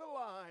back of the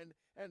line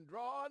and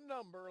draw a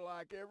number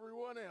like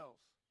everyone else.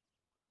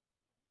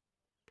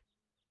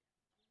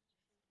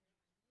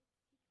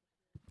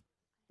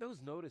 Those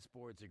notice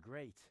boards are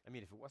great. I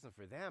mean, if it wasn't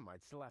for them,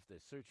 I'd still have to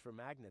search for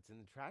magnets in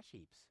the trash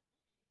heaps.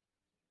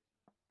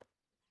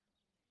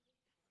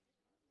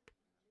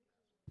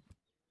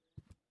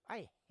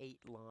 I hate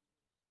lines.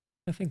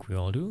 I think we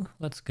all do.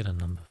 Let's get a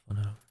number for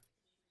now.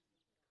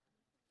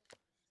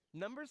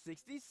 Number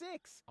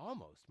 66.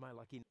 Almost my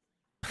lucky...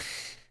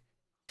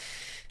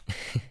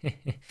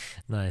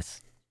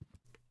 Nice.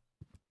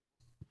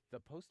 The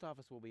post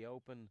office will be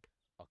open...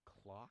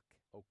 O'clock?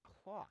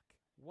 O'clock?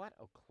 What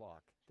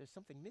o'clock? There's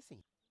something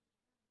missing.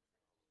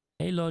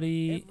 Hey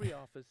Lottie. Every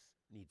office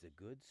needs a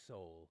good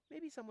soul.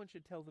 Maybe someone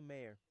should tell the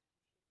mayor.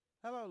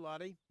 Hello,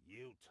 Lottie.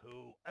 You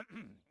too.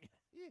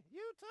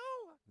 You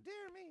too?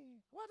 Dear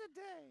me, what a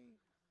day.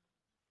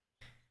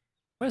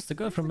 Where's the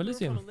girl Where's from the girl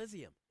Elysium? from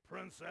Elysium?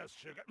 Princess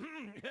Sugar...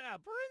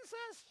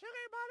 Princess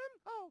Sugar Bottom?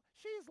 Oh,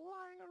 she's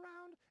lying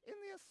around in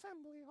the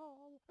assembly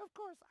hall. Of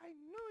course, I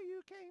knew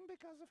you came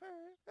because of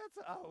her. It's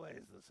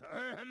always the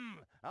same.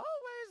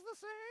 Always the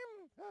same.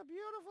 A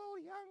beautiful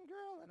young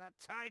girl in a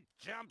tight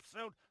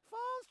jumpsuit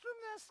falls from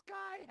the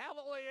sky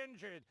heavily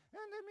injured,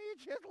 and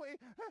immediately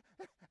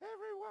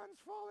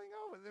everyone's falling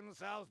over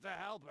themselves to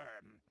help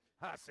her.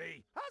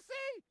 Hussy!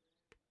 Hussy!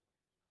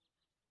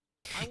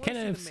 Can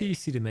I see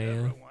the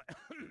mayor?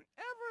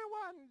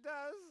 Everyone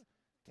does.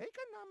 Take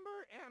a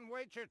number and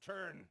wait your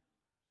turn.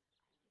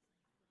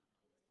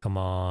 Come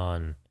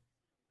on.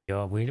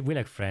 Yo, we're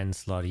like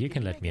friends, Lottie. You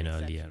can let me in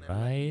earlier,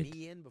 right?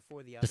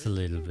 Just a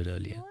little bit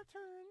earlier. Your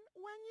turn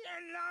when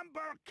your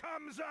number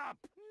comes up.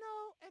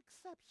 No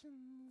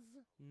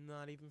exceptions.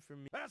 Not even for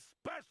me.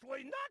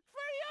 Especially not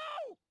for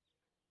you!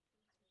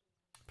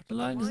 But the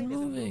line isn't Mine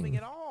isn't moving moving.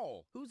 at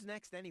all. Who's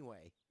next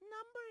anyway?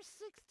 Number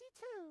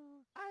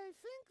 62. I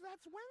think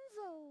that's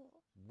Wenzel.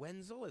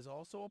 Wenzel is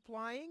also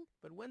applying?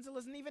 But Wenzel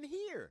isn't even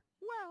here.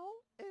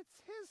 Well,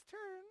 it's his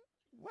turn.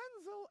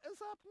 Wenzel is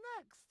up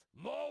next.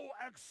 No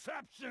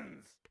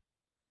exceptions.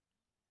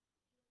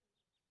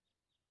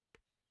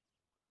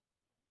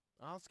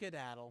 I'll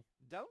skedaddle.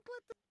 Don't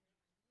let the...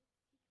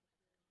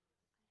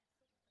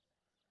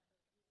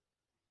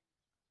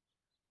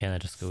 Can I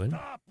just go in?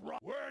 Stop!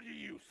 Where do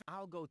you...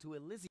 I'll go to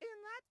Elysium.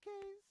 In that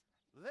case,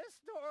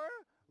 this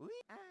door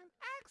and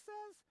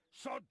access.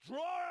 So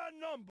draw a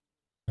number.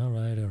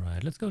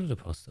 Alright. Let's go to the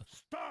poster.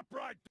 Stop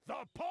right.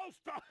 The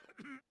poster.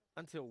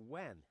 Until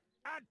when?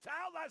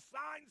 Until the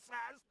sign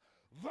says,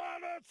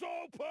 then it's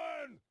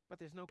open. But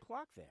there's no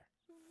clock there.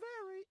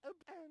 Very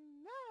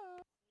and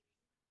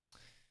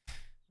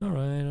now.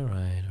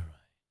 Alright.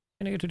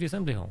 Can I get to the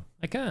assembly hall?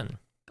 I can.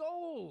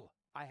 Goal!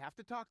 I have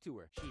to talk to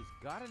her. She's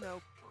gotta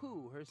know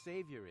who her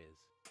savior is.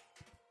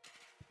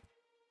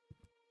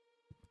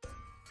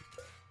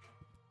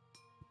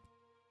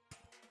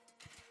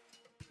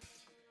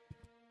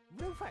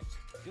 Rufus,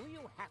 do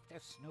you have to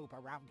snoop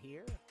around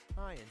here?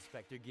 Hi,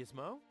 Inspector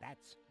Gizmo.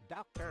 That's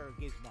Dr.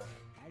 Gizmo.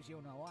 As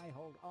you know, I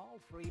hold all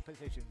 3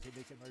 positions in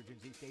this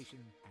emergency station,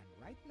 and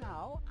right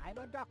now, I'm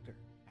a doctor.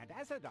 And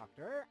as a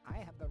doctor, I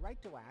have the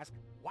right to ask,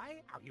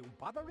 why are you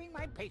bothering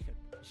my patient?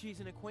 She's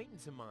an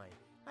acquaintance of mine.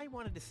 I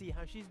wanted to see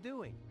how she's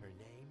doing. Her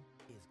name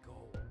is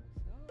Gold.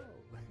 So,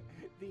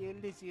 the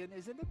Elysian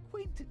is an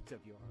acquaintance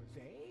of yours,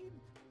 eh?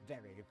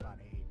 Very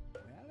funny.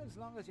 Well, as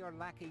long as your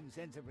lacking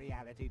sense of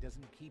reality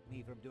doesn't keep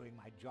me from doing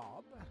my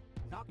job,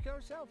 knock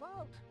yourself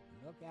out.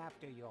 Look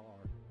after your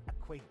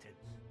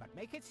acquaintance, but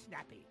make it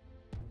snappy.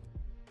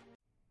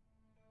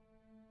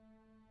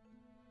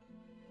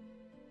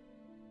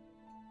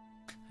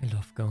 I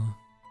love Goal.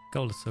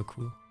 Goal is so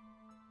cool.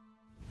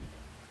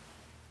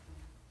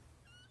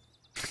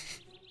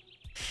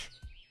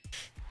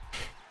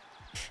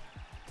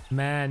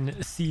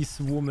 Man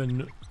sees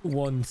woman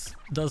once,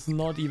 does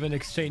not even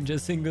exchange a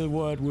single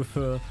word with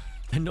her,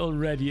 and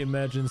already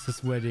imagines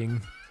his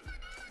wedding.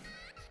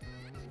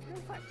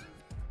 Rufus,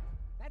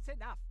 that's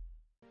enough.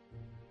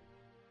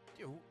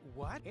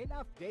 What?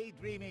 Enough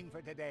daydreaming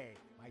for today.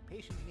 My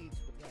patient needs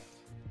rest.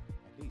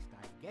 At least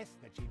I guess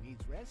that she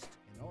needs rest.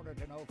 In order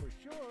to know for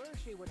sure,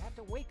 she would have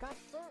to wake up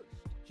first.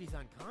 She's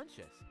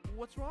unconscious.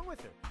 What's wrong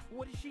with her?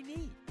 What does she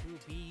need?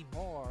 To be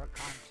more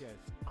conscious,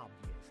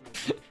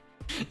 obviously.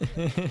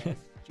 Yes,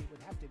 she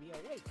would have to be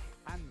awake.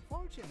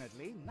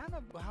 Unfortunately, none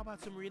of... Well, how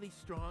about some really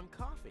strong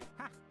coffee?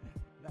 Ha!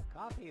 The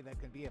coffee that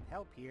can be of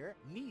help here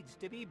needs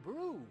to be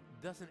brewed.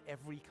 Doesn't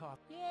every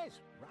coffee? Yes,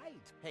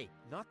 right. Hey,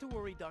 not to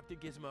worry, Dr.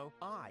 Gizmo.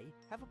 I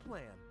have a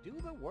plan. Do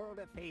the world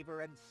a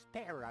favor and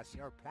spare us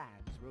your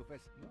plans,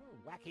 Rufus. Your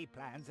wacky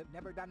plans have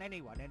never done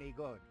anyone any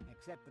good,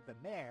 except that the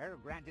mayor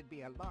granted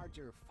me a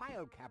larger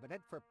file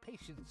cabinet for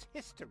patients'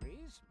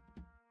 histories.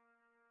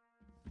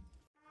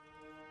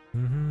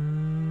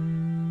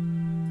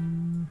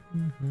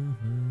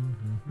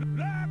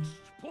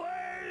 Next,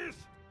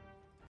 please.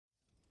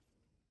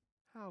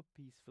 How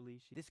peacefully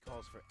she... This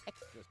calls for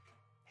extra...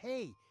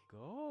 Hey,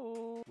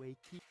 go!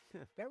 Wakey.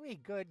 Very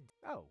good.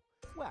 Oh,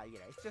 well, you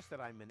know, it's just that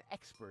I'm an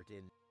expert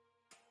in...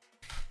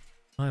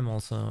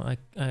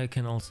 I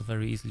can also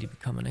very easily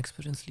become an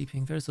expert in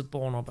sleeping. There's a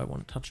doorknob. I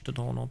want to touch the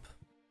doorknob.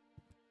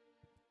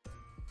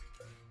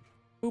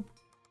 Boop.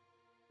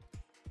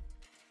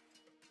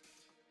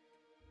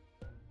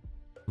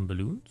 Some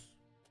balloons.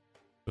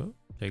 Sure,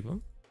 take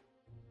them.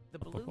 The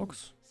Box.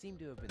 balloons seem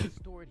to have been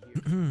stored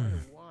here for quite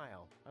a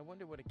while. I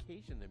wonder what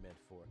occasion they're meant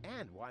for,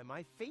 and why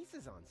my face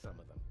is on some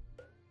of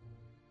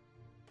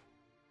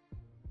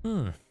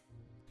them.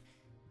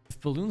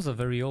 If balloons are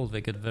very old,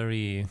 they get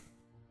very...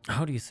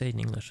 How do you say it in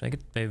English?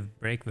 They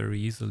break very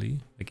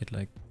easily. They get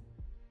like...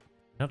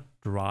 Not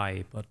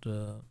dry, but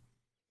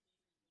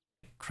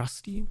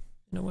crusty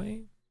in a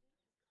way.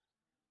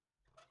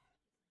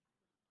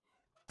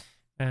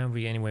 And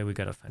anyway, we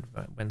gotta find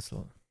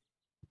Wenzel.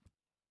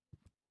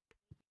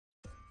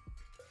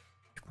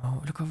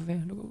 Oh, look over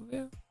there, look over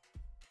there.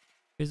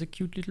 There's a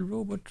cute little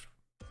robot.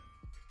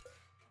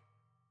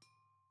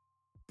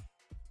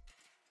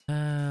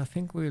 I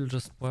think we'll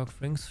just work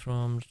things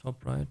from the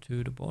top right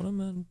to the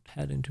bottom and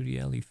head into the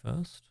alley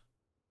first.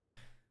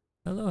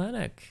 Hello,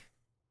 Hanek.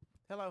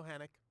 Hello,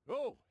 Hannock.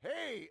 Oh,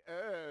 hey,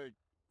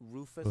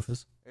 Rufus?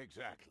 Rufus.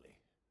 Exactly.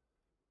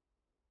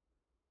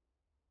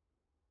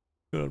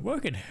 You're not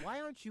working.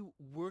 Why aren't you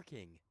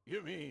working?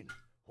 You mean,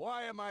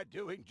 why am I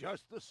doing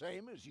just the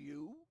same as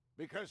you?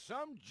 Because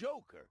some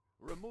joker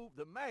removed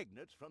the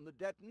magnets from the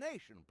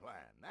detonation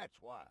plan, that's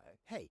why.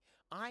 Hey,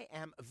 I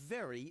am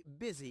very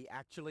busy,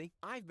 actually.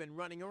 I've been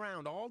running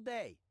around all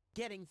day,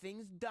 getting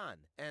things done,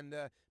 and,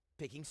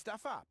 picking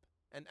stuff up,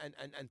 and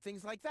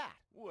things like that.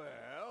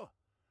 Well,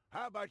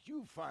 how about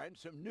you find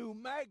some new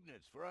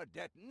magnets for our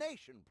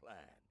detonation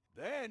plan?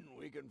 Then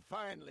we can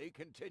finally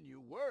continue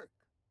work.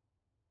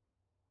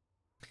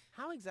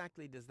 How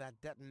exactly does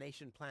that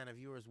detonation plan of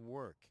yours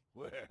work?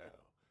 Well,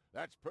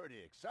 that's pretty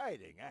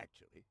exciting,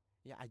 actually.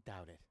 Yeah, I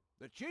doubt it.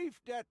 The chief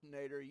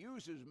detonator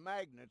uses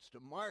magnets to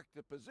mark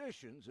the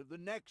positions of the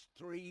next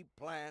 3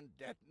 planned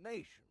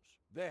detonations.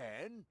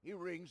 Then he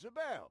rings a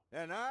bell,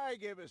 and I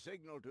give a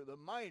signal to the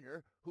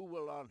miner who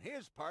will on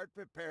his part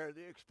prepare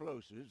the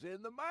explosives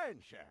in the mine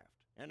shaft.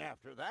 And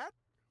after that,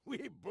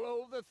 we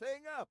blow the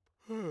thing up.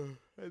 And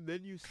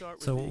then you start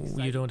with So the you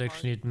exciting don't part?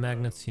 actually need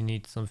magnets, you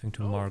need something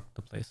to No, mark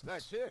the places.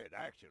 That's it,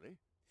 actually.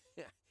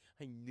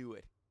 I knew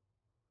it.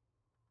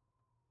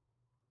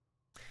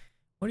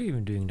 What are you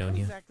even doing down What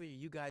here? exactly are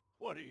you guys...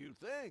 What do you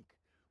think?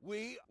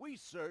 We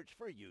search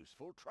for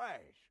useful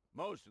trash.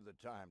 Most of the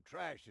time,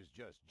 trash is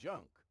just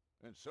junk,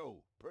 and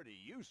so pretty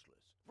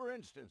useless. For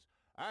instance,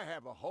 I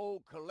have a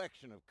whole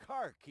collection of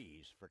car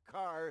keys for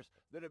cars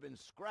that have been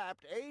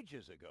scrapped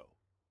ages ago.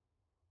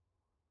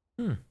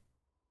 You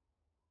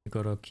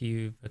got a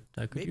key that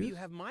I could Maybe use? you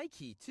have my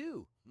key,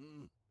 too.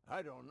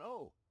 I don't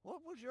know.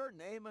 What was your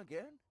name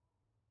again?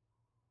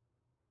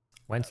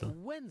 Wenzel.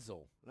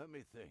 Wenzel. Let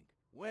me think.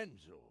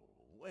 Wenzel.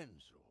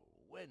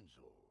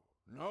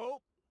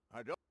 Nope,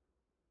 I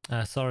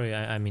don't. Sorry,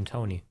 I mean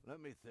Tony. Let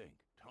me think.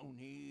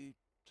 Tony.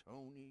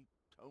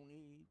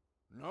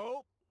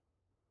 Nope.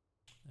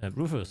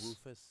 Rufus.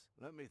 Rufus.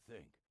 Let me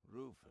think.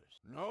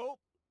 Rufus. Nope.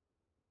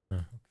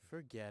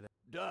 Forget it.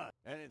 Done.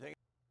 Anything?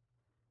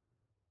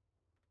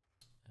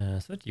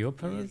 Is that your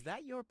parrot? Is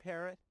that your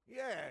parrot?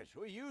 Yes,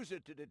 we use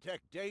it to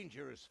detect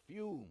dangerous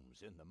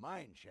fumes in the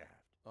mine shaft.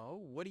 Oh,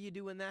 what do you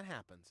do when that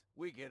happens?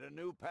 We get a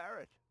new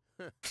parrot.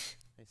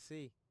 I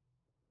see.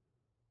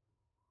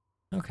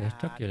 Okay,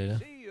 talk to you later.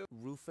 See you.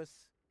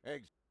 Rufus.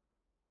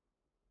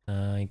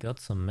 I got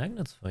some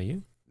magnets for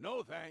you.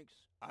 No thanks.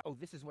 Oh,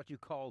 this is what you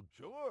called...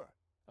 Sure.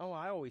 Oh,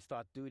 I always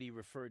thought duty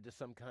referred to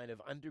some kind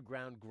of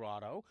underground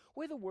grotto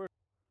where the word...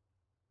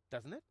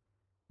 Doesn't it?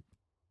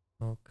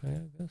 Okay,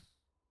 I guess.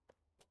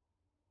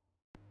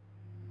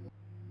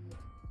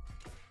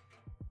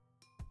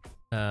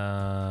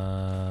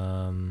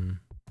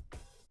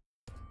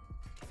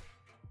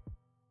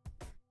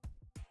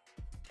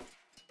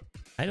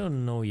 I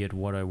don't know yet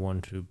what I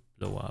want to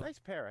blow up. Nice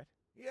parrot.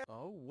 Yeah.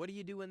 Oh, what do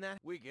you do when that...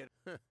 We get...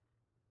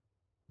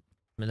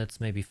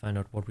 Let's maybe find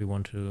out what we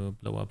want to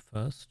blow up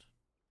first.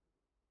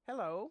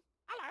 Hello?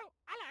 Hello.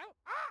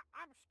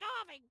 I'm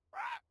starving.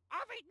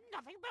 I've eaten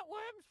nothing but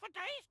worms for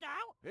days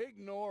now.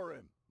 Ignore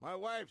him. My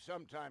wife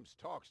sometimes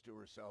talks to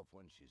herself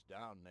when she's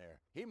down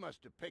there. He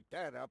must have picked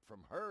that up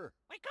from her.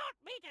 We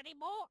can't meet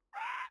anymore.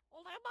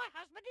 Although my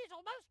husband is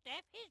almost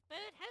deaf, his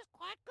bird has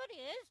quite good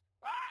ears.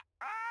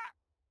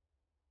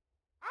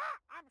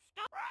 I'm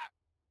starving.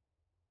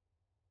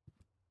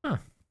 Huh.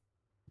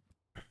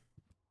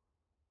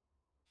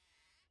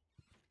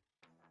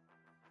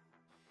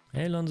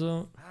 Hey,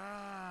 Lonzo.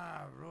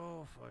 Ah,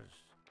 Rufus.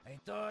 I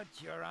thought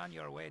you're on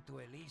your way to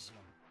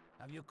Elysium.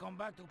 Have you come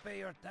back to pay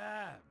your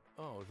tab?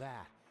 Oh,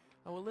 that.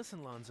 Oh, well,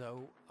 listen,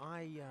 Lonzo.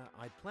 I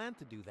planned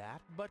to do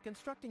that, but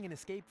constructing an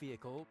escape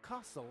vehicle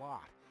costs a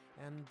lot.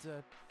 And,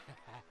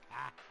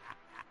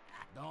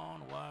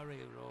 Don't worry,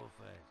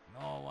 Rufus.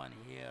 No one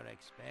here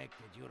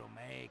expected you to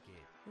make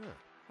it.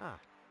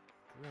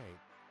 Great.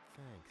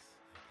 Thanks,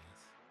 I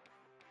guess.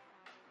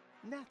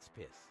 Gnat's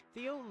piss.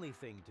 The only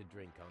thing to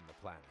drink on the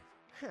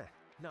planet.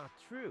 Not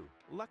true.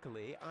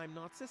 Luckily, I'm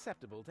not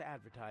susceptible to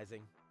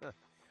advertising.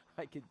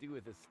 I could do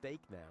with a steak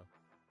now.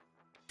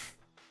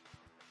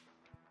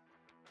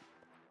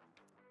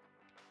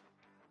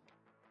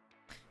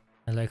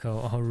 I like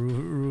how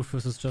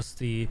Rufus is just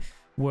the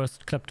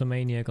worst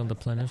kleptomaniac on the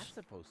planet. What's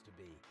that supposed to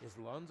be? Is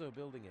Lonzo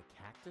building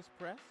a cactus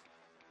press?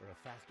 Or a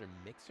faster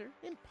mixer?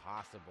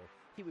 Impossible.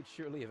 He would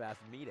surely have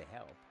asked me to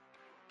help.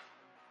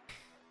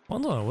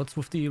 Lonzo, what's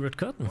with the red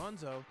curtain?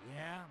 Lonzo.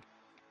 Yeah?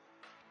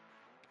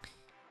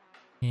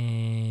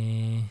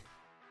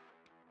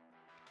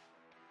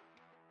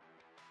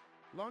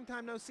 Long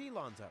time no see,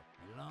 Lonzo.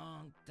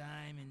 Long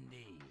time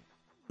indeed.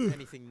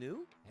 Anything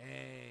new?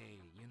 Hey,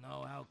 you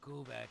know how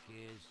Kuvak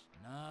is.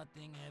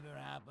 Nothing ever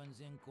happens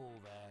in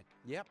Kuvak.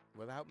 Yep.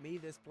 Without me,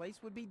 this place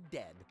would be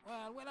dead.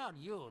 Well, without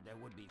you, there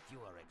would be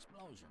fewer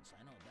explosions.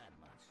 I know that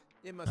much.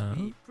 It must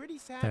be pretty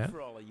sad fair.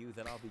 for all of you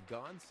that I'll be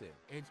gone soon.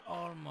 It's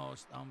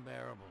almost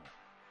unbearable.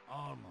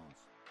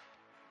 Almost.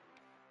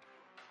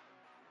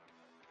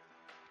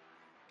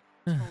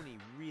 Tony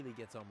really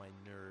gets on my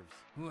nerves.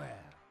 Well,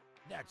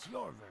 that's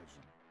your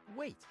version.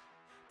 Wait.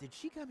 Did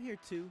she come here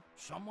too?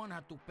 Someone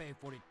had to pay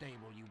for the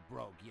table you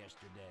broke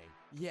yesterday.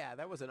 Yeah,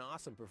 that was an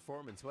awesome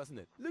performance, wasn't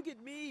it? Look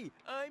at me!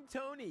 I'm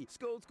Tony!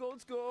 Scold,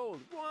 scold,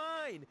 scold!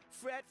 Whine!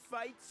 Fret,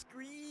 fight,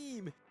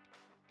 scream!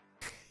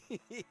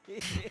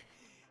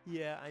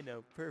 Yeah, I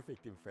know.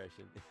 Perfect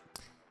impression.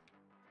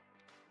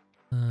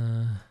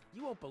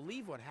 You won't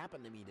believe what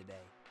happened to me today.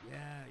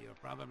 Yeah, you're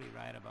probably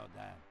right about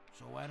that.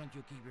 So why don't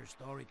you keep your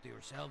story to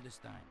yourself this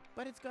time?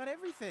 But it's got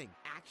everything.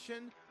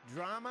 Action,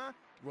 drama,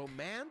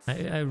 romance.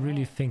 I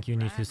really think you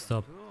need to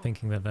stop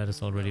thinking that that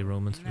is already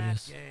romance In that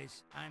release.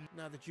 case, I'm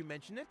Now that you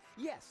mention it,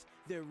 yes,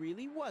 there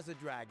really was a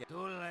dragon. too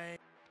late.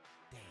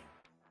 Damn.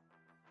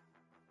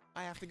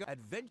 I have to go.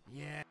 Adventure.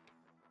 Yeah.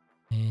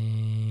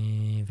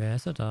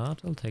 There's a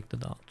dart. I'll take the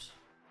dart.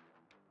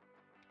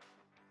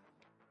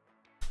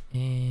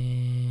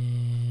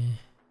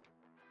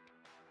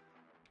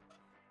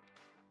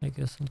 I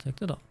guess I'll take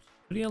the dart.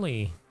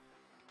 Really?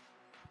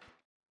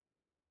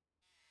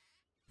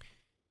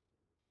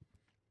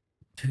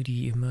 To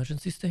the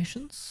emergency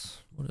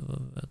stations? Whatever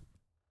that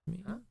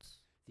means. Huh?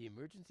 The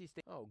emergency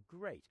state. Oh,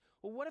 great.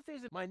 Well, what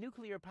if my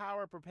nuclear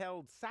power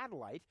propelled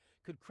satellite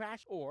could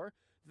crash, or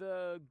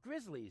the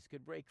grizzlies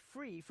could break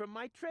free from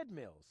my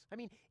treadmills? I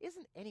mean,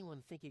 isn't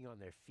anyone thinking on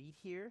their feet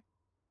here?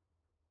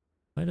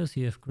 Why does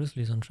he have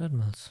grizzlies on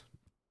treadmills?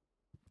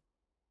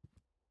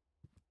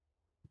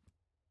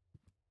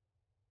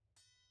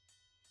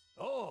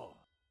 Oh!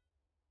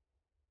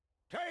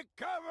 Take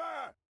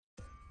cover!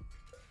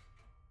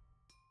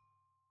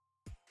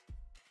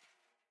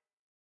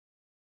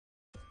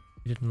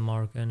 He didn't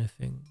mark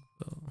anything,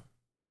 though.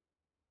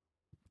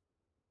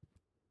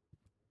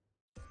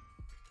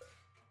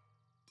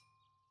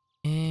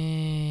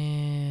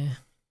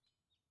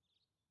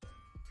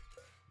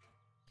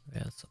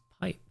 There's a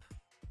pipe.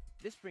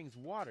 This brings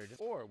water to,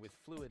 or with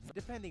fluids,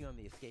 depending on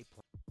the escape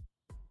plan.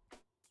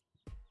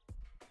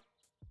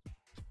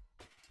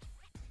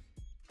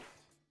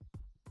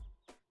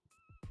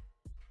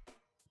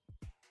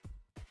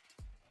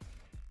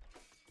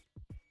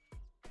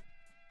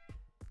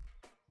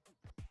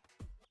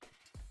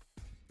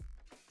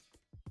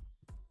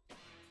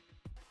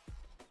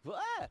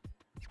 Ah!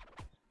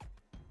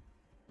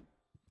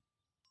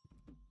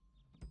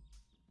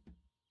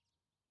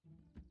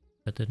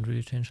 That didn't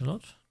really change a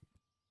lot.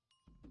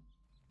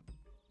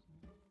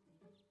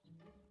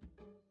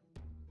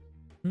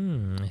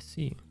 I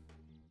see.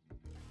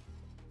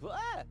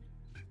 Ah!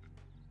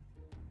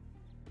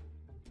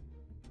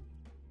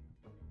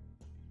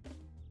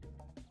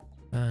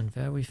 And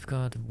there we've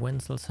got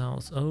Wenzel's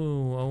house.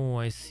 Oh,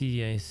 I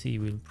see.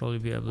 We'll probably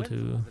be able Wenzel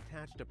to... has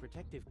attached a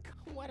protective...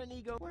 What an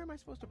ego. Where am I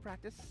supposed to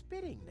practice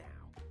spitting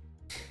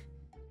now?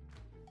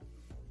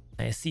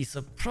 I see,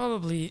 so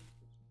probably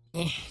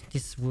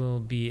this will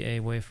be a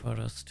way for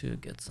us to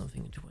get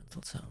something into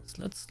Wenzel's house.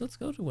 Let's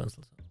go to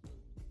Wenzel's house.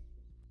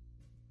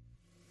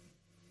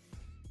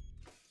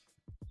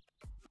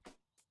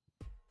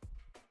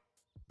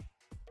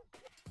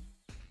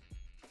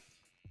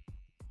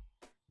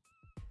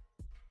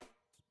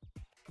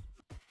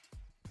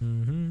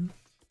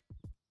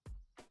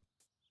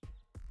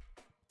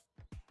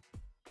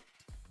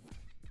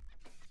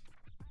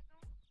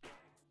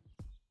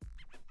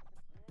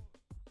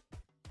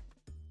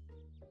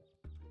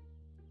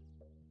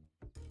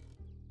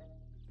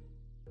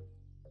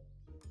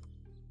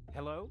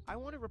 Hello? I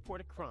want to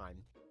report a crime.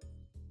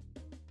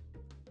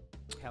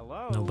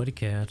 Hello? Nobody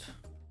cared.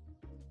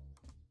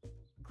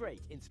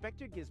 Great.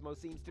 Inspector Gizmo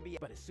seems to be...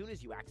 But as soon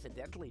as you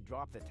accidentally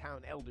drop the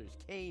town elder's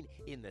cane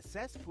in the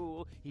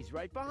cesspool, he's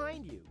right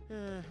behind you.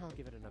 I'll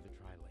give it another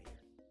try later.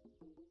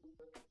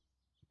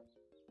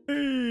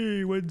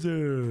 Hey,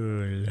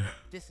 Wenzel!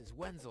 This is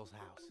Wenzel's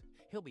house.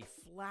 He'll be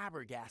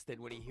flabbergasted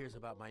when he hears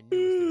about my newest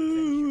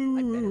adventure.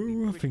 I bet he'll be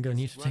I pretty think I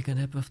need to take a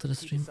nap after the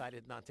He stream.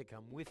 decided not to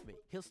come with me.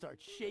 He'll start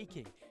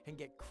shaking and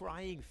get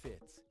crying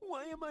fits.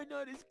 Why am I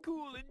not as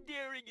cool and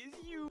daring as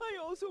you? I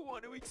also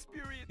want to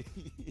experience...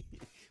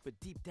 But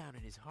deep down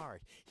in his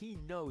heart, he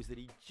knows that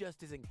he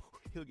just isn't...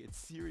 He'll get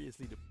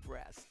seriously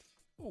depressed.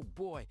 Oh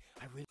boy,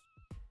 I really...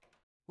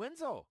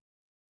 Wenzel!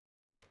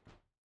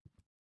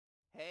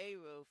 Hey,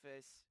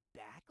 Rufus.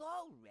 Back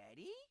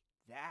already?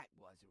 That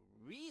was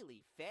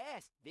really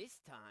fast this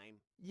time.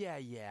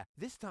 Yeah.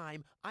 This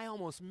time, I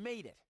almost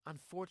made it.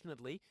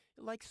 Unfortunately,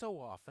 like so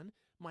often,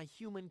 my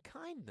human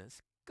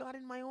kindness got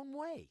in my own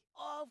way.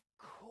 Of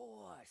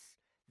course.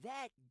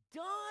 That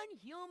darn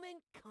human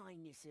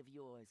kindness of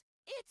yours.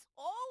 It's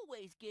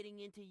always getting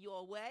into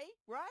your way,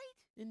 right?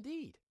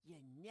 Indeed. You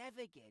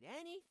never get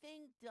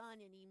anything done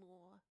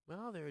anymore.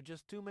 Well, there are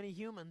just too many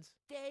humans.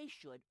 They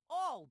should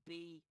all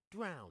be...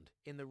 Drowned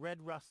in the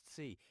Red Rust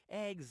Sea.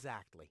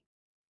 Exactly.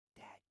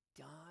 That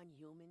darn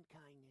human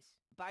kindness.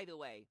 By the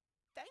way,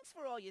 thanks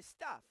for all your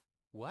stuff.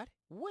 What?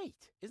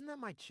 Wait, isn't that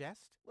my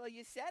chest? Well,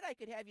 you said I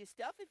could have your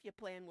stuff if your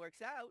plan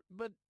works out.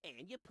 But...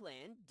 And your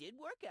plan did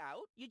work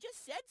out. You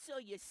just said so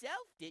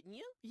yourself, didn't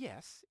you?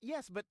 Yes,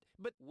 but...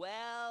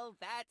 Well,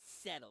 that's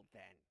settled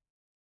then.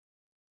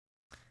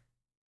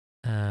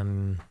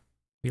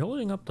 You're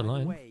holding up the By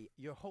line. the way,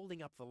 you're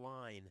holding up the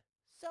line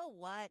So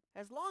what?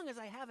 As long as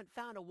I haven't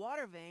found a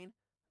water vein,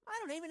 I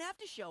don't even have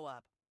to show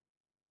up.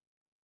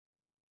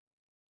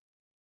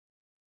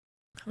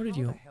 How did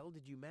How you... the hell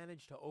did you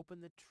manage to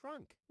open the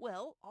trunk?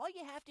 Well, all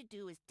you have to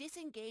do is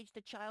disengage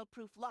the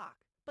child-proof lock.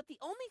 But the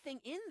only thing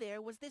in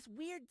there was this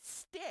weird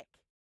stick.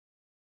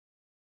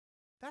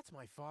 That's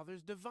my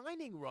father's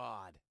divining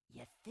rod.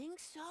 You think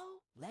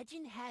so?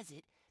 Legend has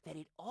it that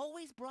it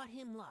always brought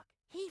him luck.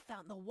 He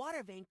found the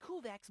water vein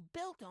Kuvak's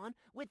built on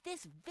with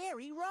this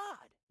very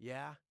rod.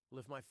 Yeah? Well,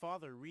 if my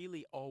father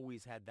really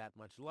always had that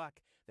much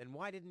luck, then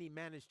why didn't he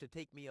manage to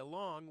take me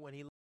along when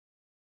he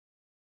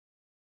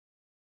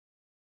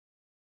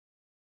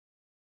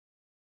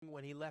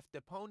left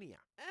Deponia?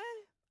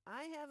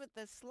 I haven't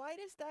the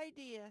slightest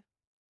idea.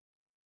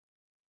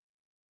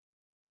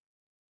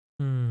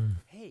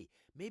 Hey,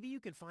 maybe you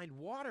can find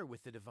water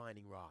with the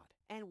divining rod.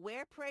 And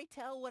where, pray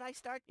tell, would I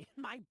start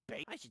my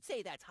bait? I should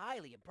say that's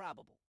highly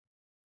improbable.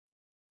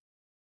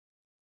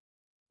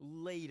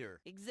 Later.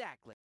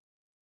 Exactly.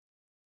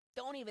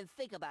 Don't even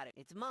think about it.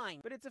 It's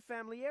mine. But it's a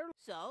family heirloom.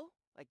 So,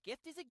 a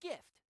gift is a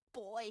gift.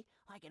 Boy,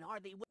 I can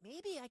hardly wait.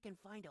 Maybe I can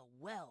find a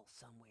well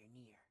somewhere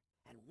near.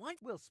 And once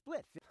We'll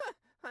split.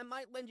 I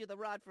might lend you the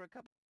rod for a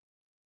couple.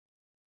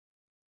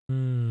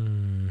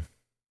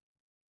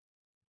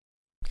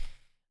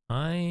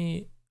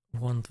 I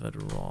want that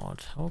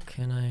rod. How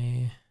can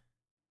I...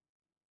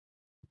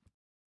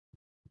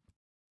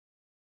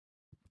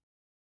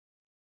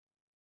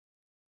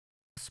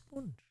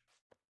 Sponge.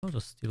 I'll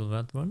just steal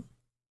that one.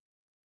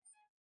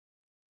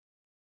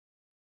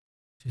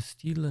 To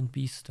steal and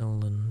be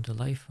stolen. The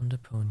life on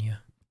Deponia.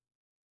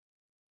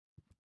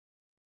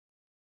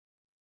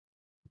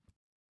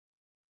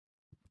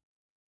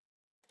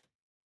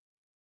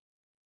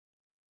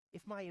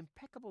 If my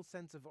impeccable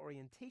sense of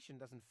orientation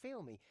doesn't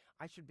fail me,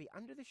 I should be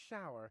under the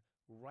shower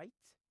right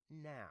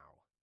now.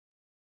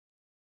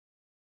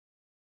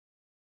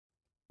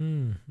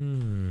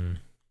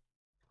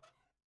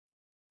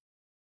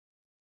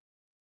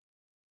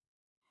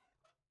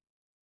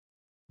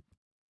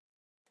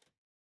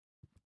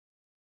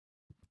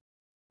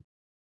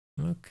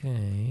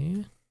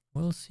 Okay.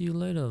 We'll see you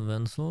later,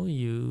 Wenzel,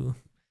 you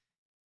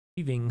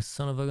thieving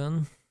son of a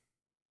gun.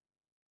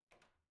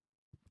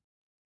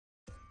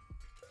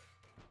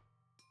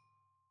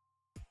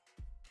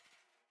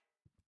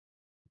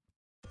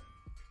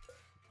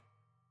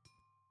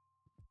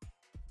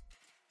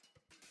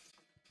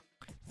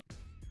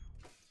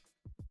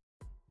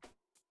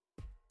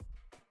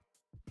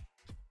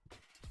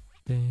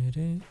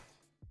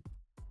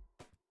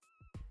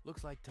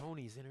 Looks like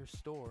Tony's in her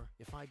store.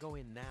 If I go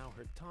in now,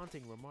 her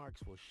taunting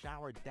remarks will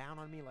shower down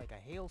on me like a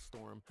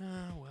hailstorm.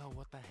 Well,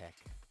 what the heck.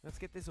 Let's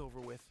get this over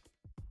with.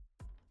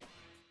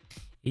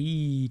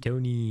 Hey,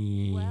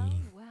 Tony. Well,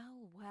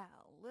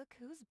 look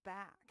who's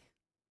back.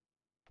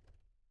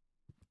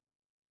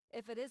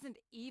 If it isn't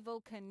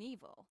Evil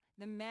Knievel,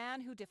 the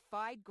man who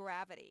defied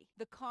gravity,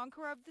 the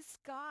conqueror of the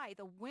sky,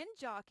 the wind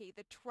jockey,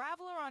 the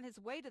traveler on his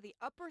way to the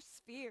upper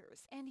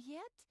spheres, and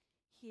yet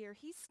here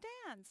he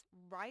stands,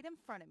 right in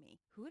front of me.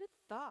 Who'd have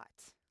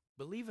thought?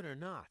 Believe it or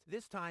not,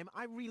 this time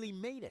I really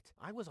made it.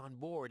 I was on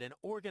board an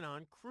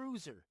Organon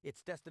cruiser.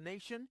 Its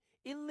destination,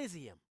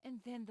 Elysium.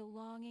 And then the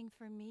longing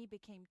for me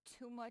became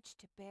too much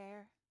to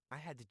bear. I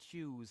had to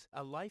choose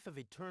a life of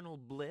eternal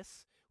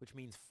bliss, which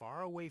means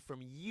far away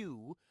from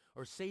you,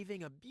 or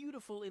saving a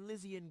beautiful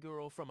Elysian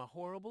girl from a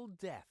horrible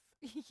death.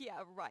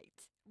 Yeah,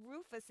 right.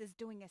 Rufus is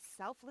doing a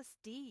selfless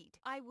deed.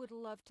 I would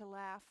love to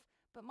laugh,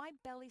 but my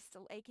belly's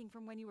still aching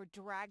from when you were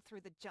dragged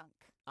through the junk.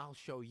 I'll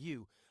show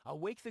you. I'll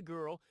wake the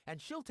girl, and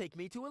she'll take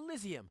me to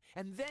Elysium,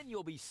 and then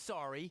you'll be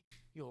sorry.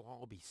 You'll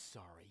all be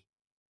sorry.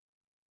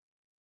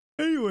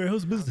 Anyway,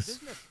 how's business?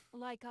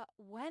 Like,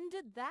 when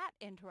did that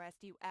interest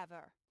you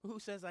ever? Who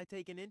says I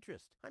take an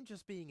interest? I'm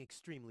just being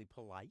extremely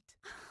polite.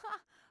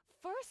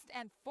 First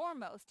and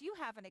foremost, you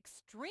have an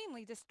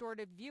extremely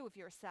distorted view of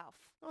yourself.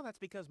 Oh, that's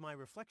because my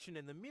reflection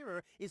in the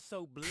mirror is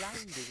so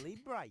blindingly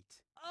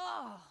bright.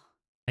 Oh!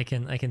 I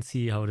can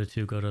see how the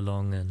two got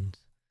along and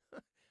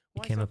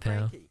became a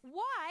pair.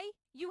 Why?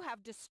 You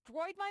have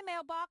destroyed my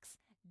mailbox,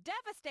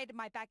 devastated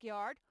my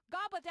backyard,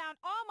 gobbled down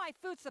all my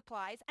food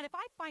supplies, and if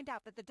I find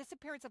out that the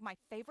disappearance of my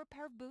favorite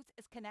pair of boots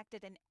is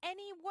connected in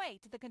any way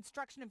to the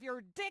construction of your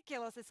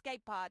ridiculous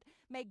escape pod,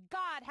 may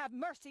God have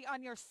mercy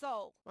on your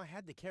soul. I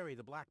had to carry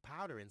the black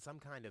powder in some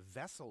kind of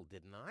vessel,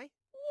 didn't I?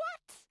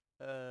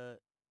 What?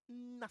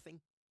 Nothing.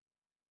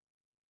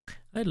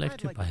 I'd like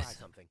to buy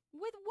something.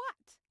 With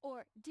what?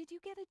 Or did you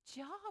get a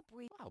job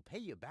I'll pay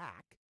you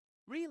back.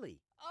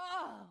 Really?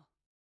 Oh!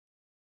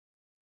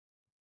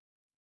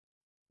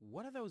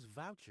 What are those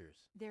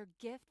vouchers? They're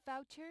gift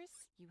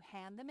vouchers. You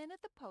hand them in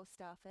at the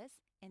post office,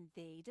 and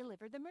they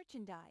deliver the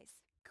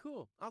merchandise.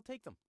 Cool. I'll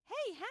take them.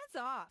 Hey, hands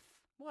off!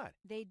 What?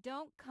 They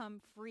don't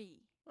come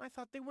free. I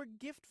thought they were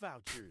gift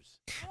vouchers.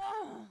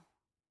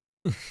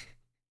 The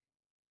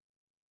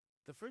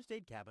first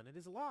aid cabinet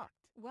is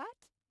locked. What?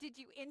 Did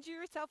you injure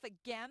yourself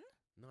again?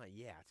 Not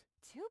yet.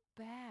 Too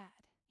bad.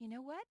 You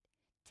know what?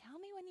 Tell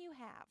me when you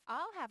have.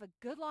 I'll have a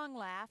good long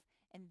laugh,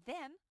 and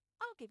then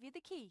I'll give you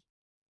the key.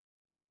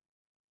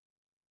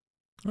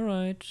 All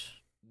right.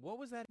 What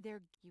was that?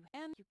 There you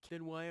and you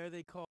Then why are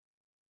they called?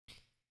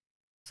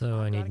 So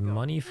I I've need gotta go.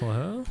 money for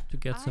her to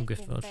get some I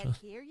gift think that vouchers.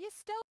 here you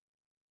still.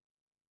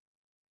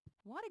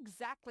 What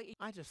exactly?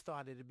 I just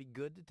thought it'd be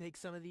good to take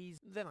some of these,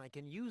 then I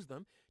can use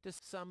them to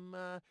some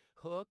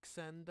hooks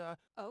and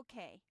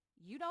Okay,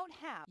 you don't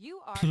have. You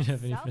are You a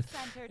have any friends?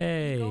 self-centered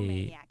Hey.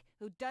 egomaniac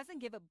who doesn't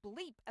give a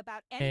bleep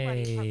about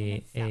anybody apart from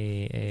himself.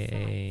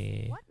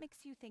 Besides, what makes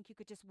you think you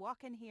could just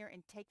walk in here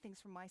and take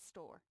things from my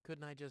store?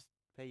 couldn't I just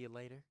pay you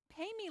later?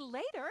 Pay me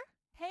later?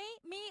 Pay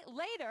me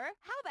later?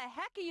 How the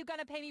heck are you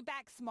gonna pay me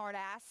back,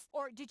 smartass?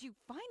 Or did you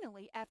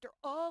finally, after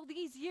all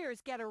these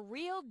years, get a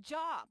real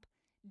job?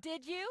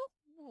 Did you?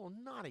 Well,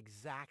 not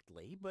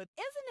exactly, but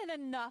Isn't it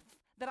enough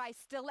that I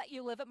still let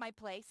you live at my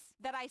place?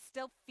 That I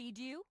still feed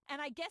you?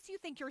 And I guess you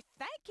think you're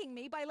thanking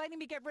me by letting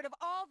me get rid of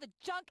all the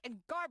junk and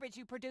garbage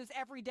you produce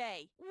every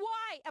day.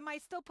 Why am I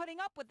still putting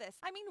up with this?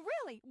 I mean,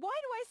 really, why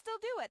do I still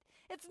do it?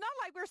 It's not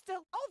like we're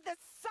still... Oh, this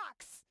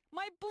sucks!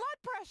 My blood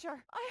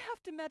pressure! I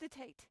have to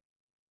meditate.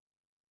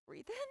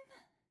 Breathe in,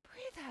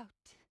 breathe out.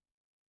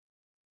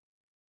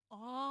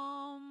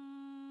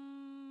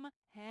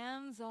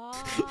 Hands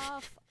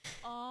off.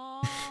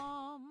 all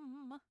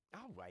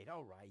right,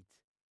 all right.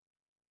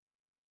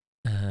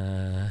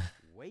 Uh,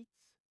 Weights,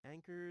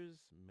 anchors,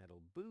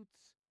 metal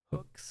boots,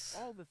 hooks, hooks.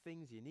 all the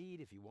things you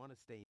need if you want to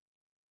stay.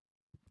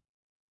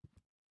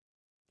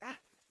 Ah,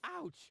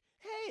 ouch!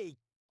 Hey!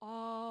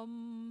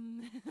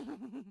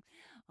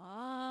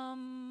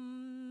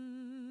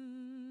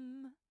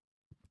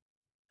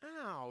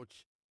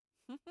 Ouch!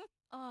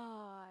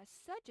 Ah,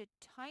 such a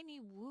tiny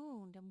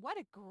wound, and what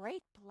a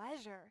great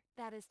pleasure.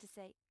 That is to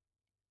say,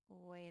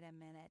 wait a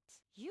minute.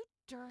 You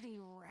dirty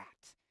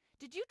rat.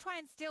 Did you try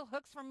and steal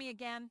hooks from me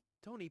again?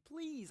 Tony,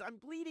 please, I'm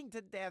bleeding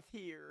to death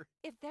here.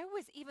 If there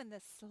was even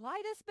the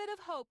slightest bit of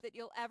hope that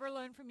you'll ever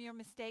learn from your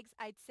mistakes,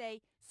 I'd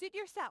say, suit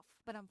yourself.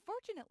 But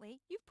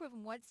unfortunately, you've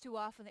proven once too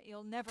often that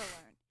you'll never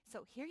learn.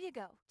 So here you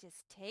go.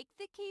 Just take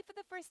the key for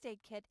the first aid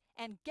kit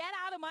and get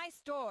out of my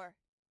store.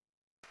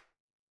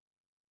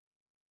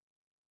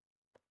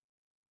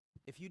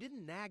 If you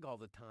didn't nag all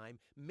the time,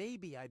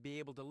 maybe I'd be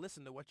able to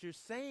listen to what you're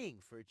saying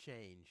for a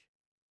change.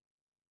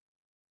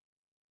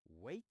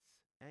 Weights,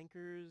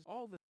 anchors,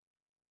 all the...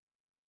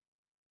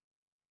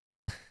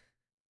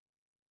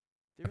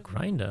 A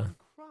grinder. one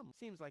crumb.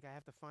 Seems like I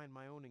have to find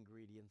my own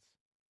ingredients.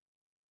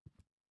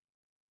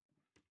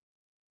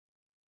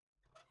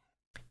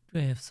 Do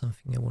I have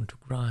something I want to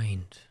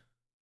grind?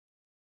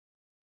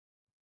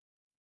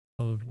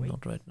 Probably Weights,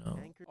 not right now.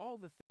 anchor, all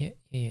the Yeah,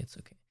 it's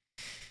okay.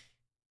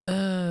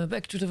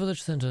 Back to the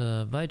village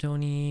center. Bye,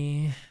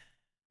 Tony.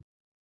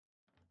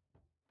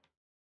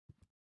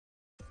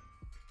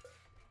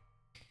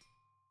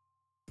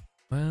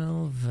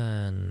 Well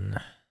then.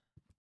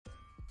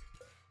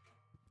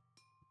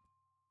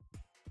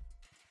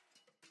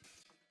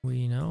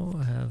 We now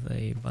have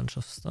a bunch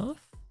of stuff.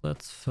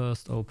 Let's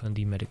first open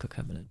the medical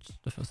cabinet,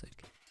 the first aid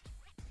kit.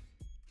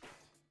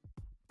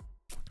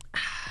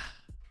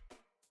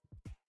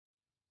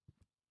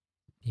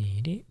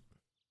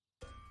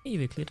 Hey,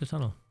 we cleared the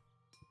tunnel.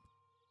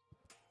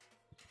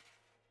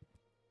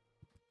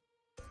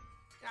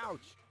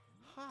 Ouch!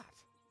 Hot!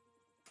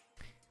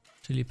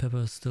 Chili pepper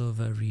is still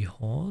very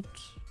hot.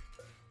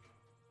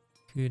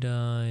 Could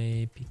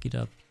I pick it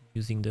up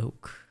using the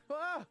hook?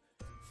 Ah!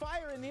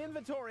 Fire in the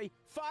inventory!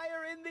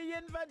 Fire in the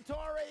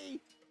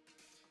inventory!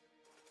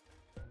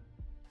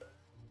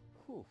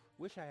 Whew,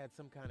 wish I had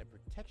some kind of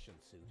protection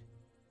suit.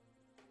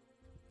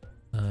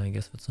 I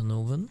guess it's an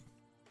oven.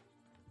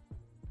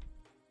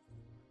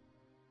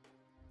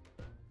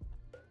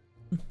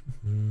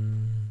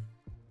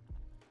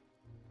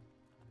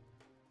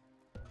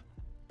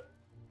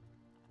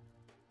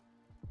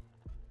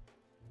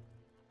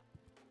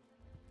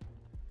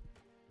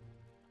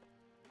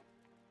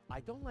 I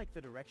don't like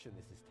the direction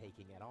this is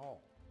taking at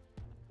all.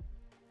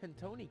 And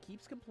Tony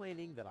keeps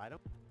complaining that I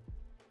don't...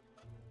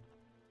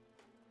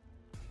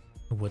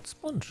 A wet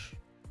sponge.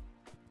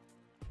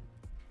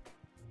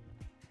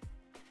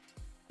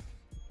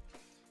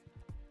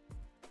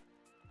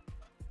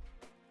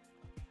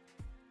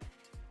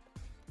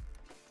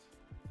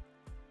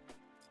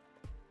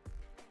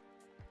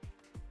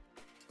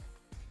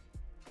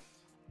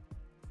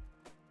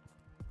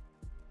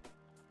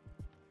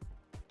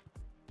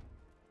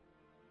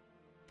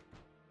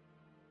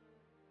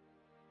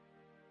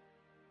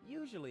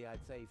 Usually I'd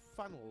say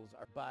funnels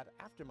are, but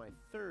after my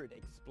third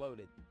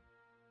exploded.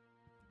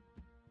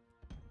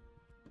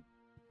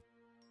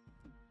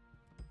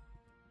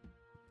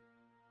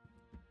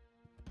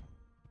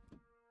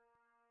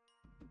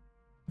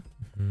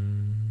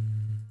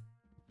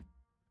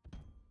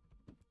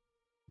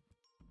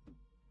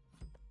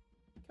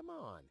 Come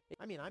on.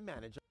 I mean, I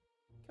manage.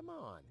 Come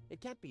on.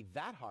 It can't be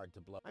that hard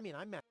to blow. I mean,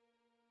 I manage.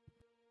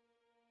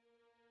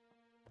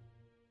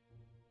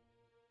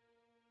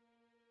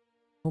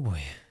 Oh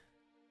boy.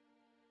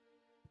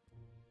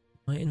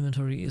 My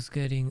inventory is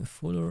getting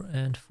fuller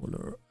and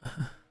fuller.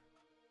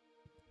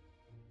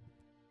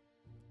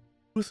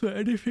 Was there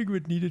anything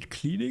that needed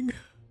cleaning?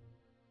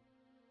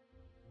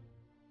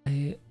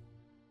 I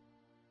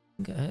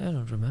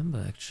don't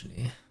remember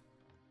actually.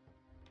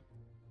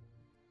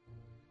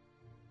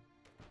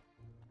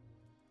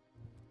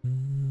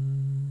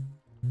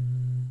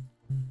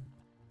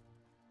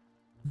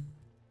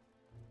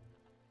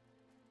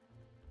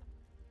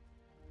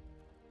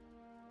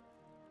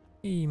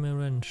 Hey, my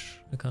wrench.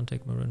 I can't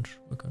take my wrench.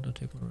 Why can't I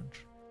take my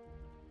wrench?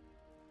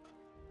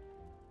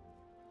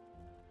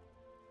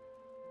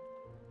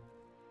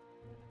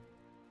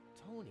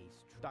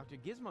 Tony's. Dr.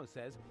 Gizmo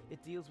says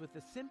it deals with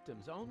the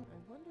symptoms only. I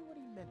wonder what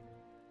he meant.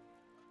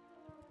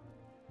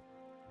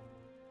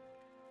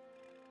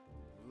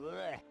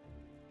 Blech.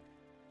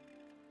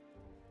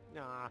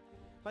 Nah,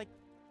 like...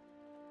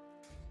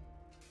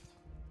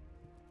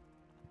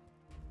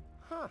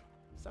 Huh,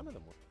 some of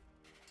them were...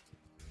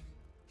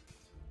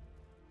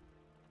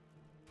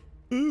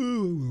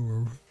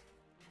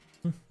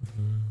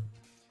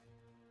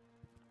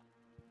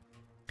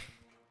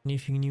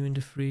 Anything new in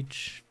the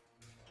fridge?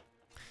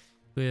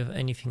 Do we have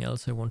anything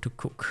else I want to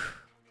cook?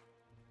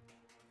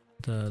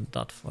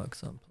 That, for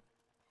example.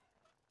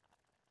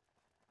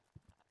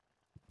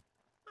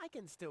 I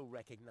can still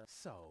recognize...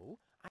 So,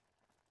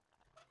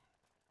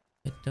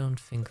 I don't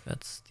think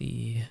that's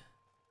the...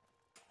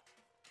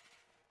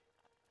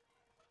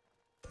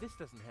 This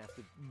doesn't have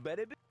to... But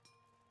it...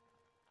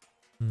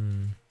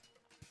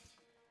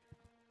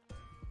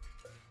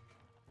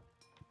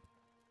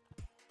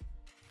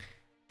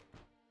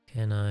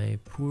 Can I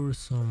pour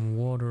some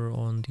water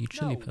on the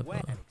chili no pepper?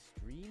 way.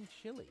 Extreme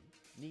chili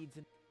needs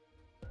an...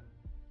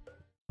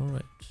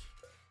 Alright.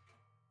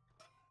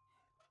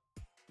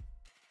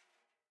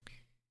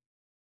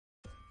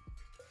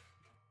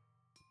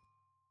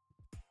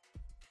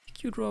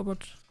 Cute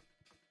robot.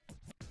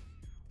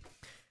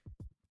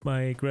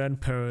 My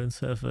grandparents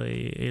have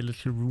a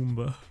little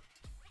Roomba.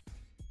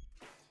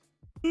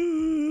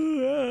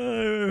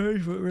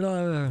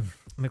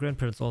 My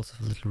grandparents also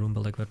have a little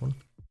Roomba like that one.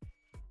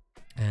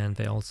 And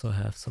they also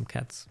have some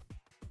cats.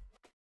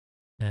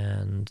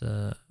 And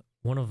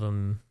one of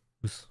them,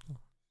 who's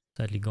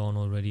sadly gone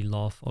already,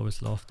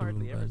 always loved the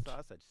Hardly Roomba. ever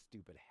saw such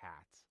stupid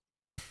hats.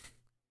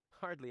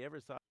 Hardly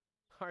ever saw...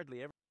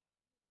 Hardly ever...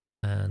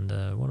 And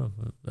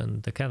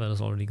and the cat that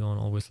is already gone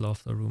always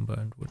loved the Roomba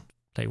and would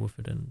play with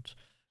it and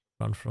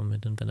run from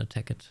it and then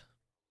attack it.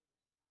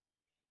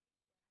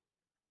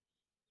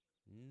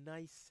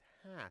 Nice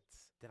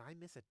hats. Did I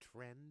miss a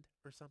trend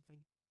or something?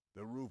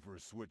 The roofer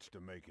switched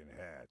to making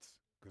hats,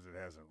 'cause it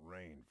hasn't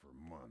rained for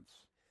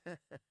months.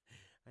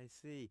 I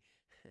see.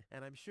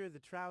 And I'm sure the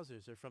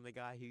trousers are from the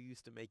guy who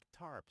used to make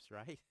tarps,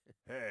 right?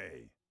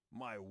 Hey,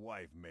 my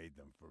wife made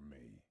them for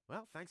me.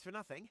 Well, thanks for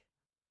nothing.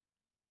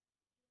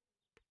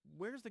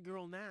 Where's the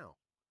girl now?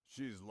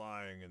 She's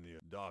lying in the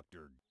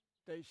doctor.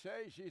 They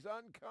say she's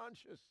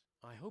unconscious.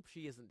 I hope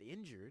she isn't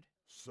injured.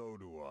 So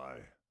do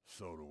I.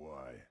 So do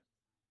I.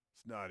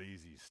 It's not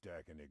easy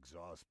stacking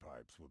exhaust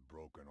pipes with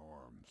broken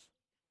arms.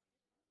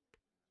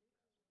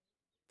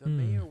 The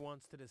mayor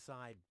wants to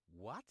decide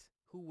what?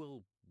 Who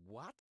will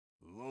what?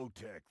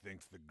 Low-Tech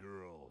thinks the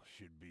girl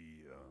should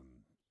be,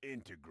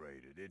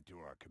 integrated into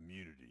our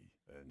community,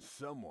 and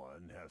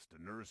someone has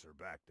to nurse her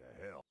back to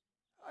health.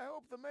 I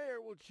hope the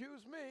mayor will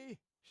choose me.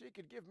 She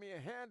could give me a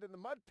hand in the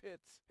mud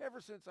pits.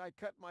 Ever since I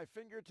cut my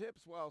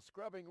fingertips while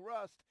scrubbing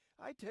rust,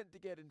 I tend to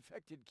get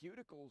infected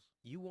cuticles.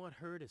 You want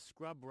her to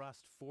scrub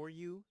rust for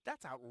you?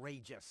 That's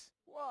outrageous.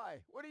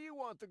 Why? What do you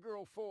want the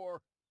girl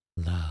for?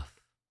 Love.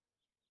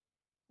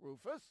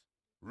 Rufus?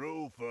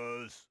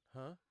 Rufus!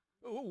 Huh?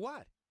 Oh,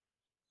 what?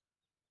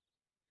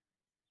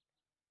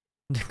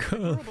 The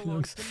girl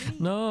belongs to me.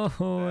 No, I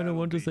That'll don't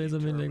want to be say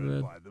something like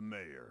determined that. by the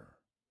mayor.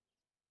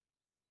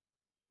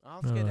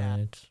 I'll get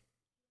out.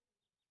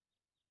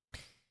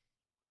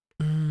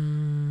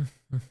 I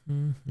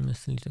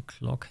still need a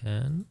clock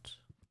hand.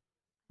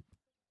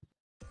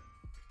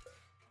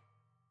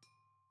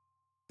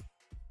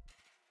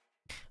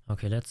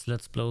 Okay,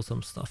 let's blow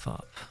some stuff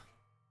up.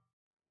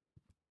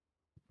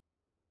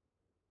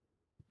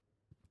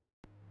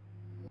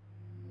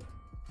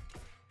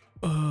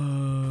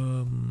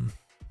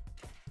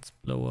 Let's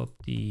blow up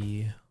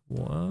the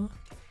war.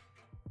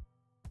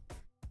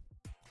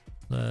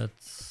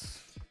 Let's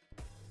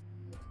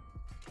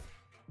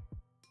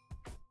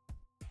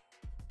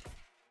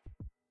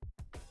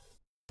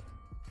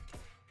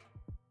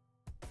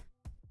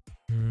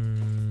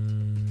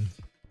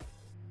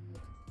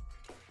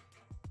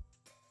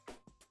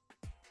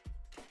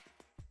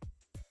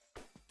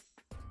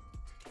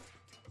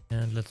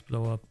and let's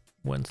blow up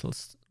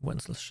Wenzel's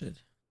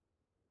shit.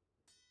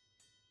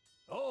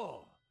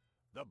 Oh,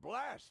 the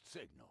blast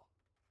signal.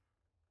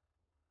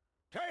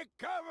 Take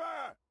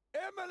cover!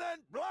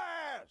 Imminent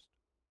blast!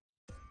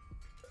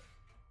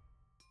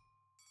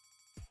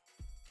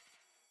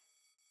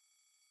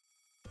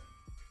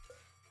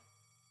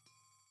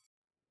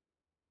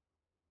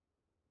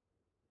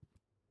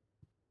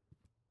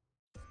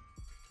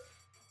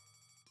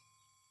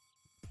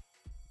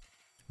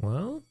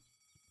 Well,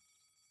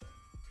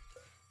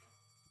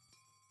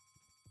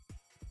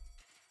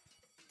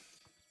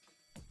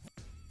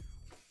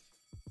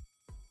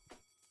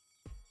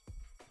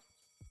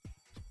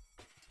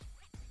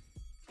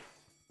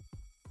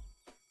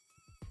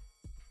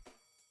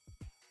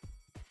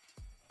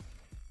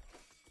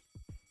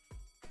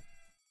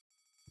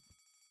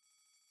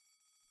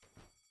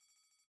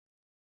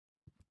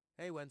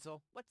 Hey,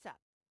 Wenzel. What's up?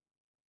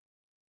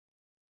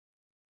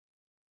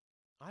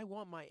 I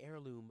want my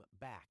heirloom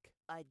back.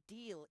 A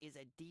deal is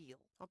a deal.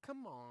 Oh,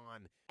 come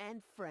on.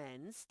 And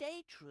friends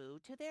stay true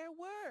to their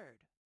word.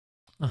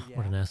 Oh,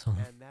 what an asshole.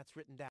 And that's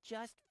written down.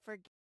 Just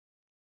forget.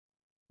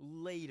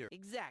 Later.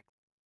 Exactly.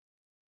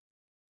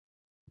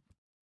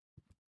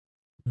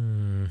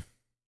 Hmm.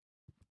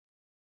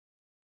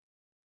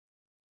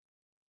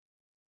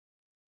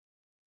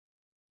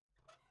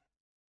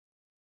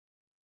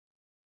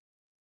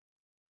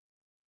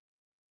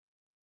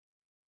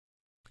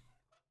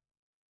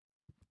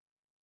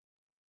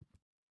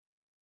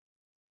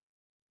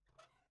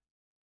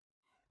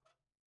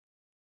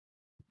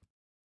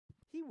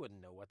 He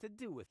wouldn't know what to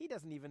do with. He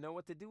doesn't even know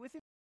what to do with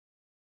it.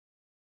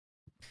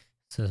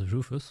 Says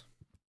Rufus.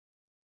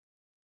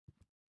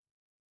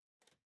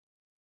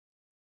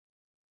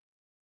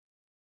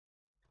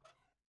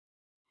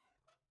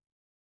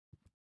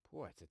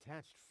 Boy, it's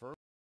attached firm.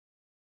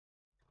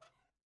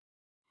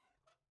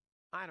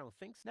 I don't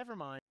think so. Never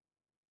mind.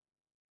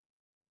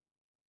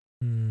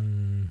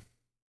 Hmm.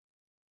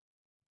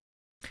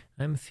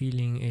 I'm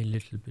feeling a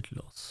little bit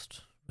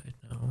lost right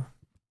now.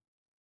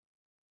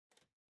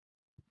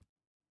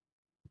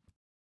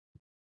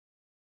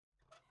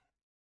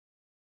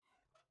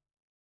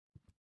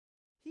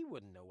 He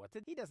wouldn't know what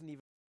to. He doesn't even.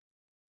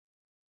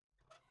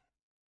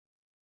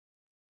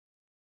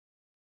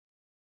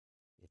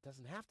 It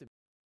doesn't have to.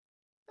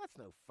 That's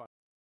no fun.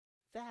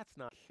 That's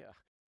not.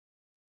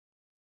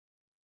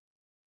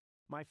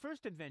 My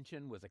first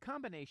invention was a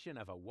combination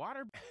of a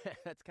water.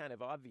 That's kind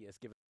of obvious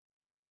given.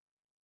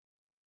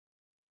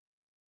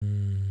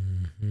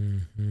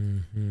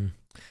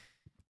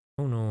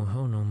 Oh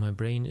no, my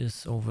brain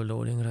is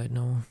overloading right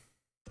now.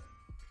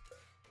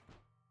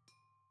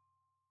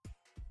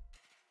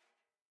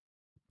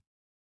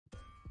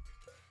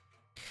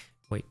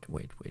 Wait.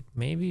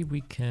 Maybe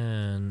we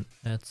can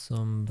add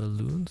some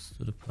balloons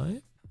to the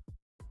pipe?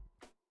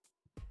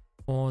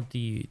 Or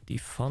the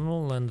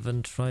funnel and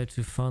then try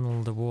to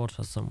funnel the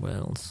water somewhere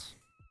else.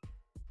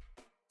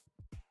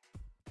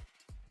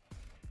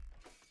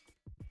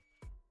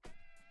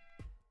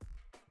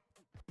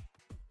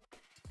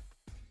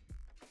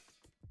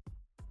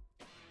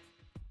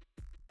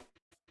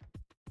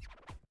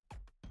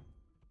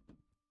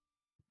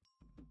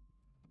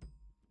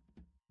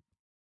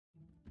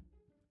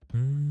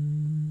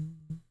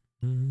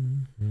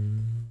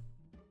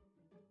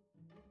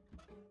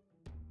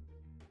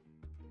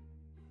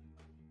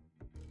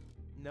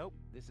 Nope,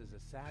 this is a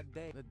sad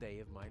day. The day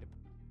of my.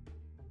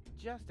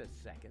 Just a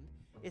second.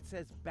 It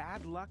says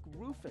bad luck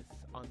Rufus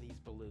on these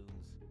balloons.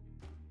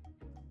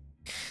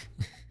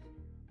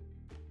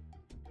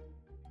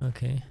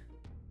 Okay.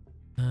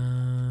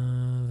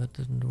 That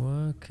didn't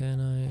work. Can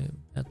I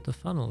add the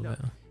funnel No,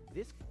 there?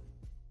 this.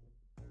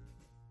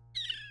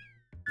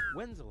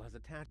 Wenzel has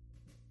attached.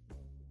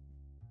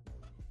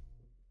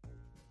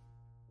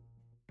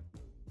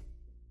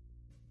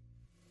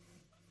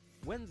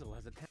 Wenzel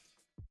has attached.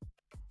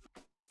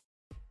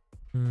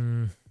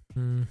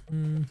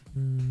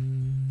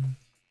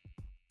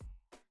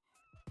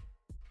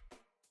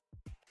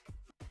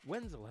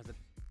 Wenzel has a.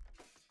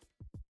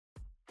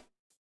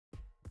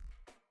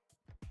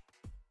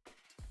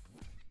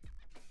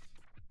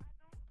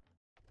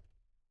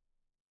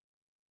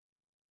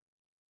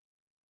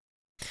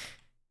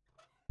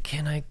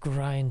 Can I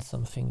grind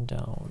something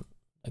down?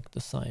 Like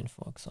the sign,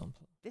 for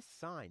example. This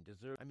sign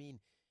deserves. I mean,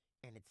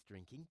 and it's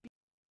drinking beer.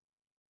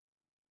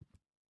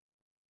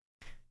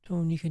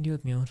 Tony, can you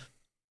help me out?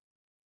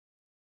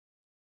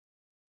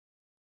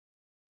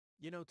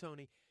 You know,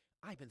 Tony,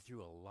 I've been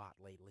through a lot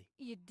lately.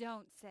 You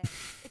don't say.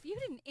 If you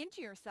didn't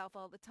injure yourself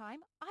all the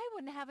time, I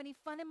wouldn't have any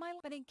fun in my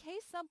life. But in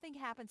case something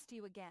happens to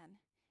you again,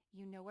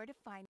 you know where to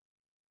find.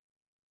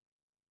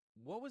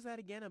 What was that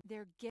again?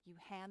 They're gift. You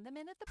hand them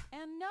in at the.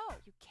 And no,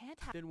 you can't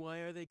have. Then why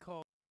are they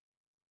called?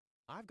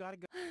 I've got to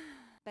go.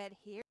 But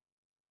here.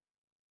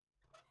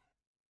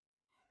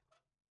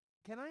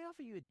 Can I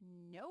offer you a...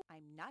 No,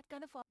 I'm not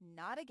gonna fall.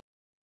 Not again.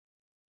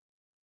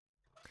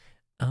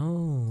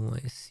 Oh,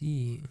 I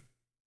see.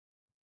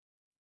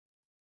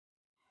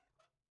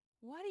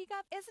 What do you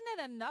got? Isn't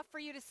it enough for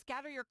you to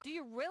scatter your... Do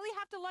you really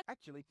have to look...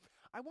 Actually,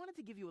 I wanted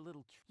to give you a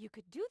little... You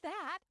could do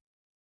that.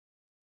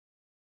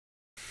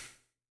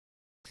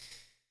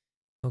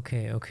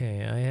 Okay.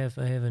 I have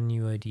a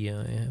new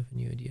idea.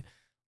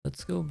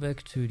 Let's go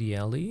back to the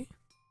alley.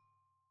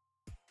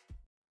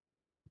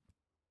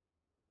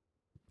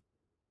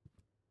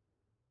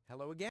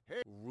 Hello again.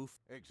 Hey,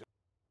 Roof.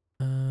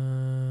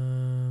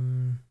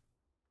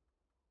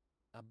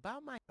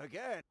 About my...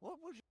 Again,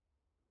 what was...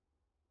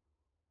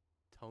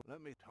 Tone.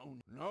 Let me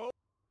tone. No.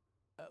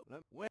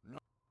 Let me... No.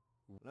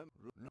 Let me...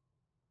 No.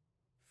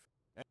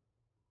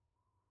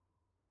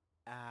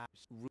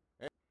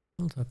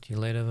 I'll talk to you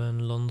later then,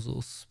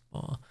 Lonzo's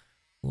spa.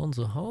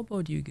 Lonzo, how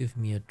about you give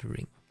me a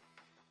drink?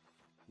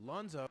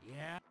 Lonzo.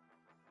 Yeah?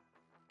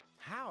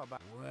 How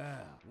about...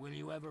 Well, will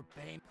you ever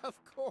pay me? Of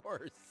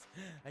course.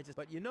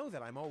 But you know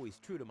that I'm always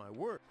true to my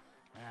word.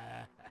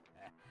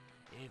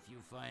 If you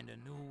find a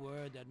new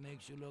word that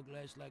makes you look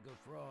less like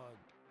a fraud.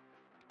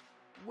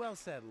 Well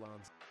said,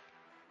 Lons.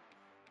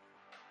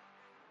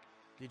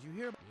 Did you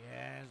hear?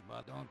 Yes,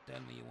 but don't tell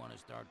me you want to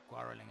start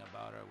quarreling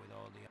about her with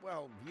all the...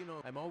 Well, you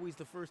know, I'm always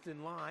the first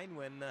in line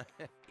when,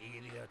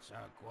 Idiots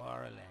are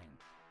quarreling.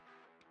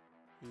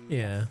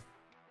 Yeah.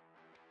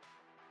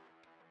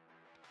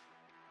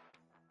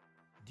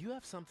 Do you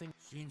have something?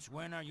 Since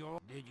when are you...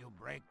 Did you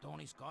break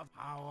Tony's cough?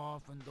 How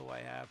often do I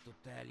have to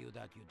tell you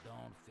that you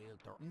don't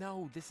filter?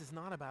 No, this is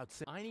not about...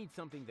 I need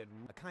something that...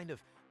 A kind of...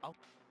 Oh.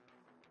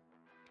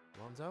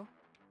 Lonzo?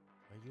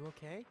 Are you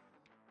okay?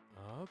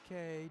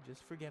 Okay,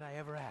 just forget I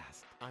ever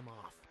asked. I'm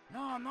off.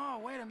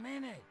 No, wait a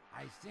minute.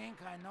 I think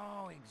I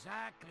know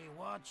exactly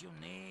what you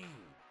need.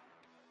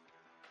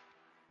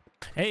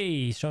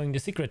 Hey, showing the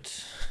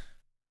secret.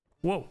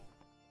 Whoa.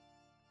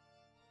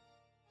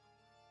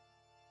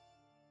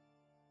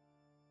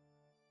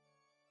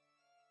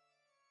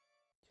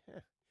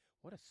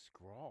 What a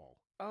scrawl.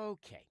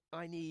 Okay,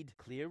 I need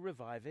clear,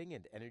 reviving,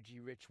 and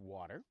energy-rich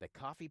water. The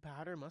coffee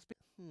powder must be...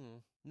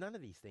 None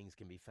of these things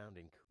can be found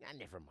in...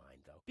 never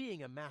mind, though.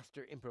 Being a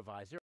master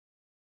improviser...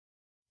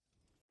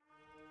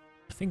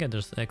 I think I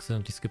just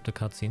accidentally skipped a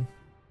cutscene.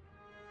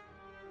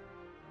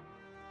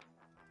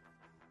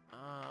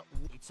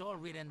 It's all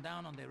written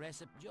down on the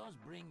recipe. Just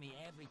bring me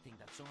everything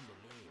that's on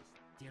the list.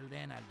 Till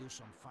then, I'll do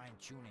some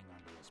fine-tuning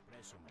on the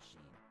espresso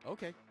machine.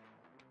 Okay.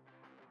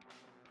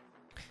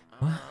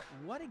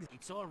 What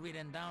It's all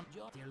written down.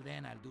 Till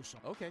then, I'll do some...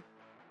 Okay.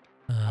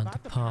 And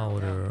the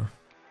powder.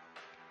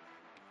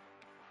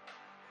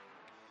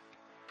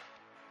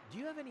 Do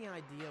you have any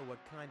idea what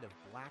kind of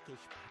blackish...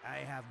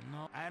 I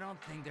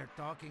don't think they're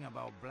talking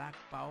about black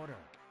powder.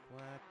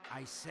 What?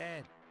 I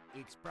said,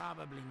 it's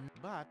probably...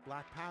 But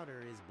black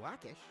powder is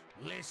blackish.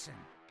 Listen,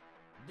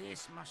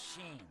 this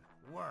machine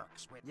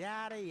works with...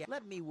 Yada yada.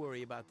 Let me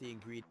worry about the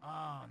ingredient.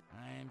 Oh,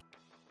 I'm...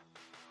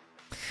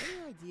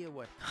 Any idea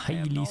what...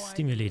 Highly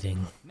stimulating.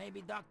 Idea.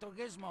 Maybe Dr.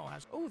 Gizmo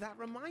has... Oh, that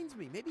reminds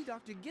me. Maybe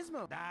Dr.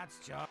 Gizmo... That's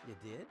just... You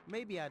did?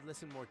 Maybe I'd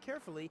listen more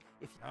carefully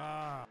if...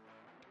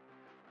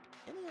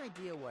 Any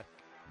idea what...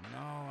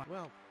 No.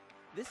 Well,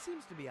 this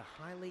seems to be a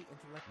highly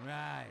intellectual...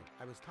 Right.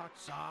 I was talking...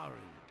 Sorry.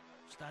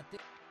 Start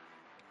it.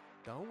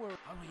 Don't worry.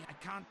 Hurry, I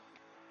can't...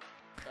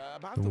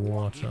 About the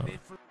water.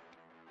 Energy?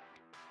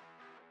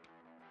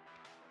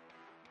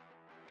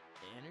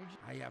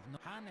 I have no...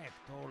 Hanek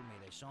told me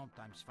they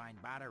sometimes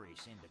find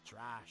batteries in the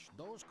trash.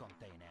 Those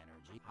contain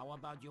energy. How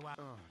about you...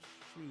 Oh,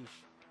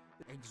 sheesh.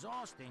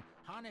 Exhausting.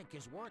 Hanek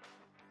is work...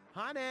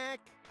 Hanek!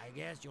 I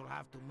guess you'll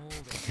have to move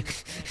and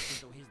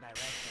into his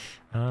direction.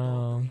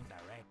 Oh.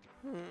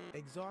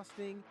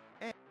 Exhausting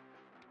and...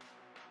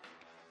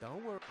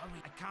 Don't worry.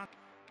 Hurry, I can't...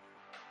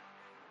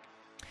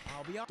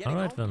 I'll be up.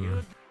 Alright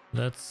then.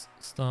 Let's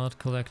start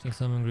collecting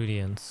some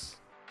ingredients.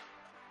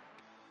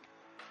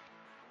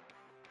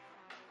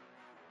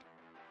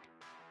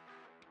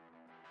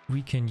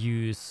 We can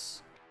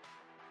use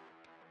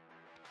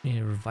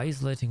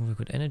revise lighting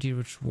liquid energy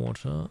rich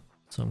water,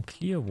 some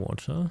clear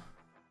water.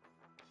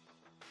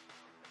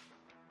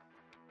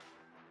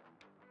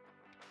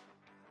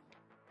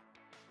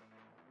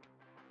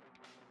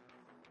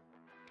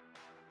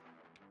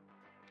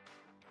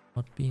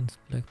 Hot beans,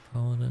 black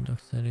powder, and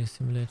auxiliary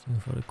stimulating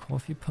for the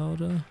coffee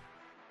powder.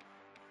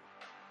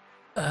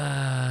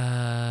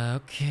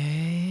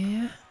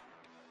 Okay.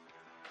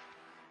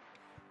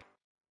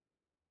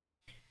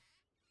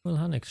 Well,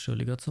 Hanek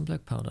surely got some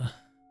black powder.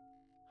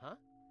 Huh?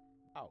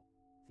 Oh,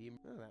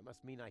 that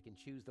must mean I can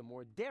choose the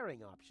more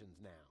daring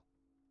options now.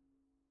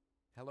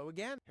 Hello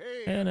again?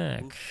 Hey,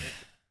 Hanek.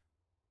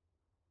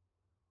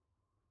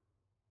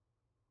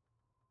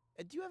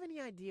 Do you have any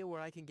idea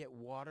where I can get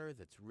water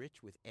that's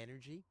rich with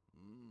energy?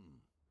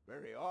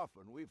 Very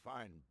often we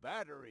find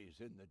batteries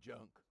in the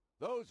junk.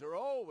 Those are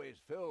always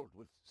filled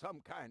with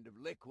some kind of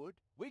liquid.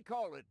 We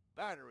call it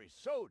battery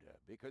soda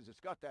because it's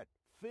got that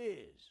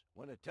fizz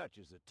when it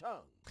touches the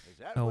tongue. Is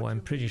that Oh, what I'm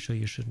you pretty mean? sure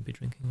you shouldn't be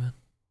drinking that.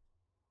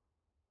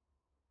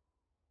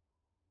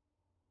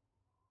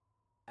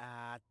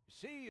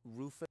 See,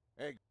 Rufus.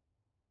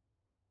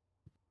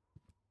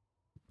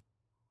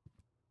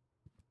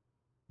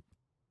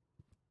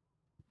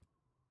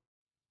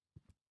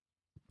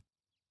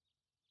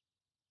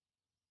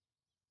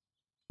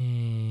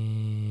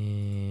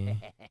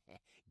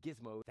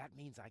 Gizmo, that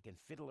means I can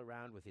fiddle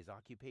around with his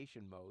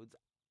occupation modes.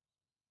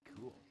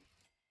 Cool.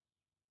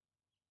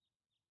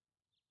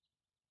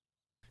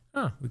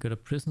 Ah, we got a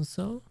prison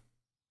cell.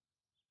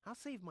 I'll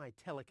save my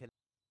telecon...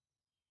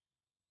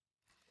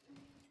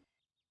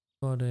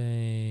 Got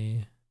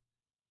a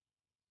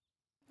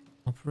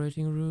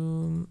operating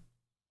room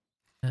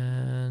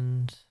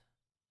and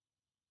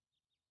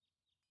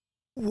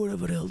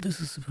whatever the hell this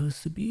is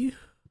supposed to be.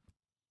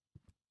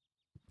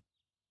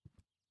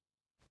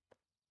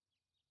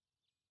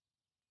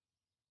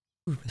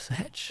 Ooh, there's a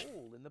hatch.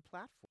 Hole in the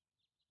platform.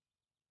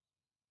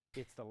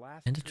 It's the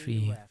last And a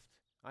tree. left.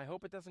 I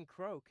hope it doesn't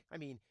croak. I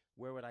mean,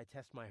 where would I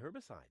test my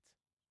herbicides?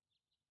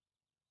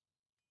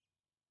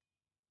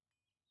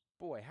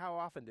 Boy, how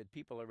often did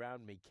people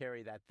around me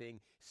carry that thing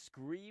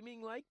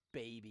screaming like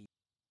babies?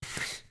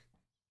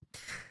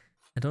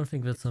 I don't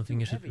think that's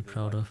something you should be Heavy to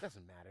proud lift. of.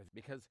 Doesn't matter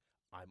because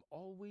I'm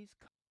always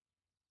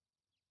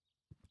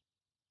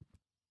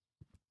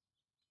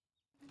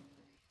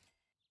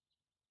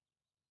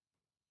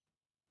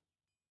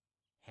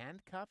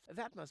handcuffed.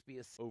 That must be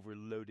a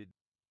overloaded.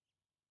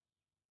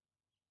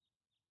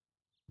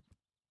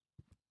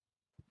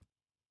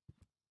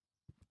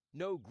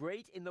 No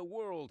great in the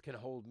world can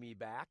hold me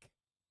back.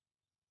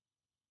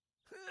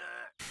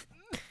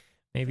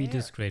 Maybe There,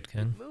 this great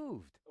can. it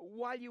moved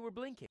while you were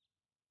blinking.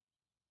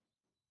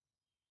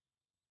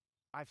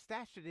 I've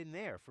stashed it in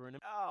there for an...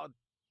 Oh.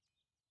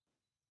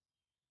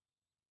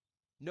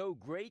 No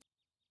great...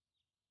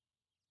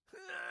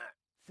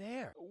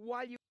 There,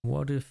 while you...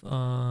 What if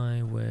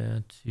I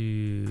were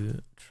to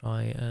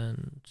try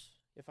and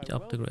If I speed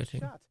up the weld it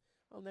grating? shut,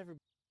 I'll never...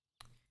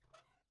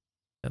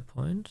 That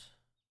point.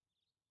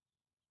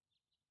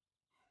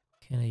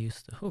 Can I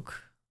use the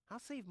hook? I'll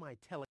save my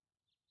tele...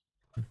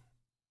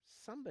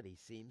 Somebody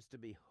seems to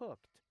be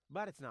hooked,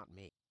 but it's not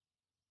me.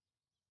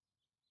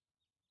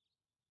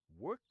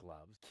 Work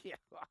gloves? Yeah.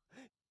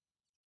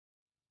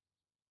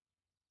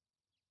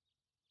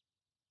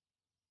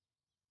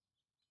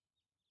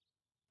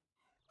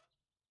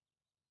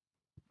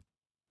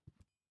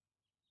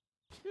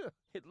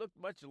 It looked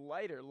much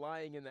lighter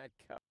lying in that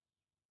cup.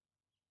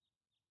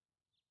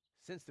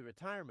 Since the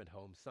retirement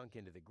home sunk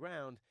into the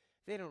ground,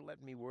 they don't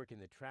let me work in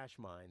the trash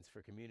mines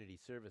for community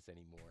service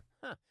anymore.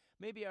 Huh,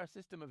 maybe our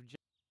system of...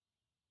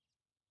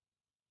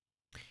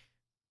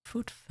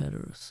 Foot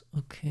feathers,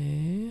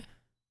 okay.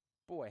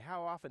 Boy,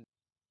 how often...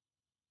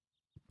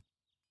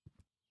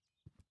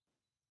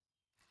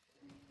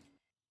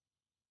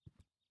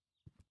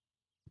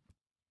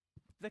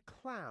 The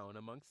clown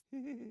amongst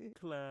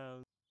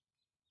clowns.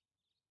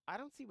 I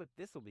don't see what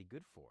this will be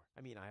good for.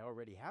 I mean, I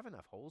already have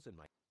enough holes in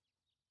my...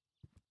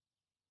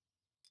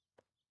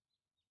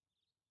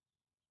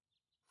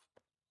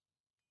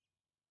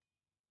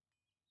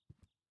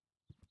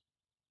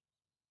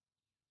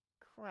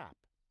 Crap.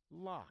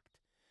 Locked.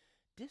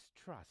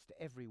 Distrust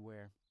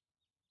everywhere.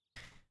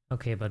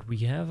 Okay, but we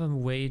have a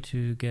way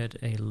to get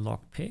a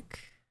lockpick.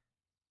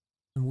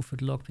 And with a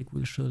lockpick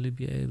we'll surely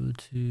be able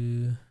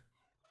to...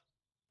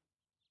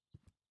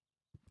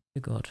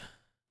 Oh god.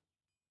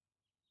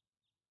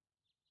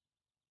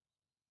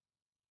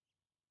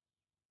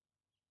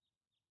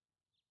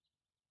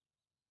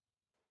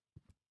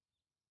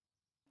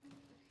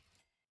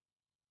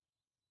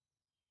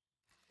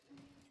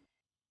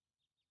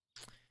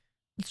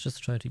 Let's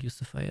just try to use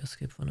the fire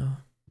escape for now.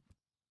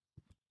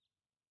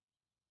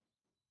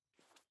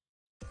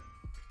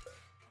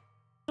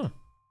 Oh,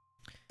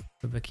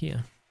 we're back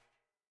here.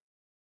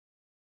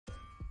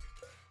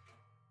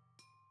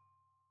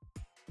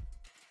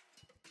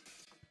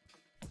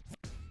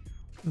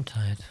 I'm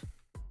tired.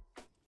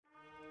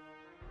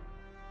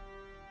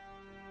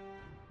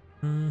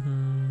 I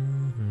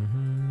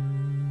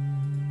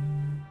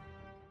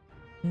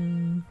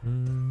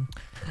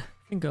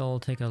think I'll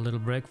take a little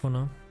break for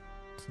now,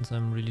 since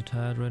I'm really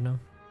tired right now.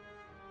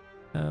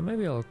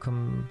 Maybe I'll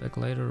come back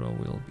later, or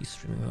we'll be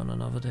streaming on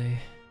another day.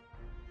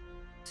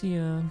 See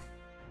ya!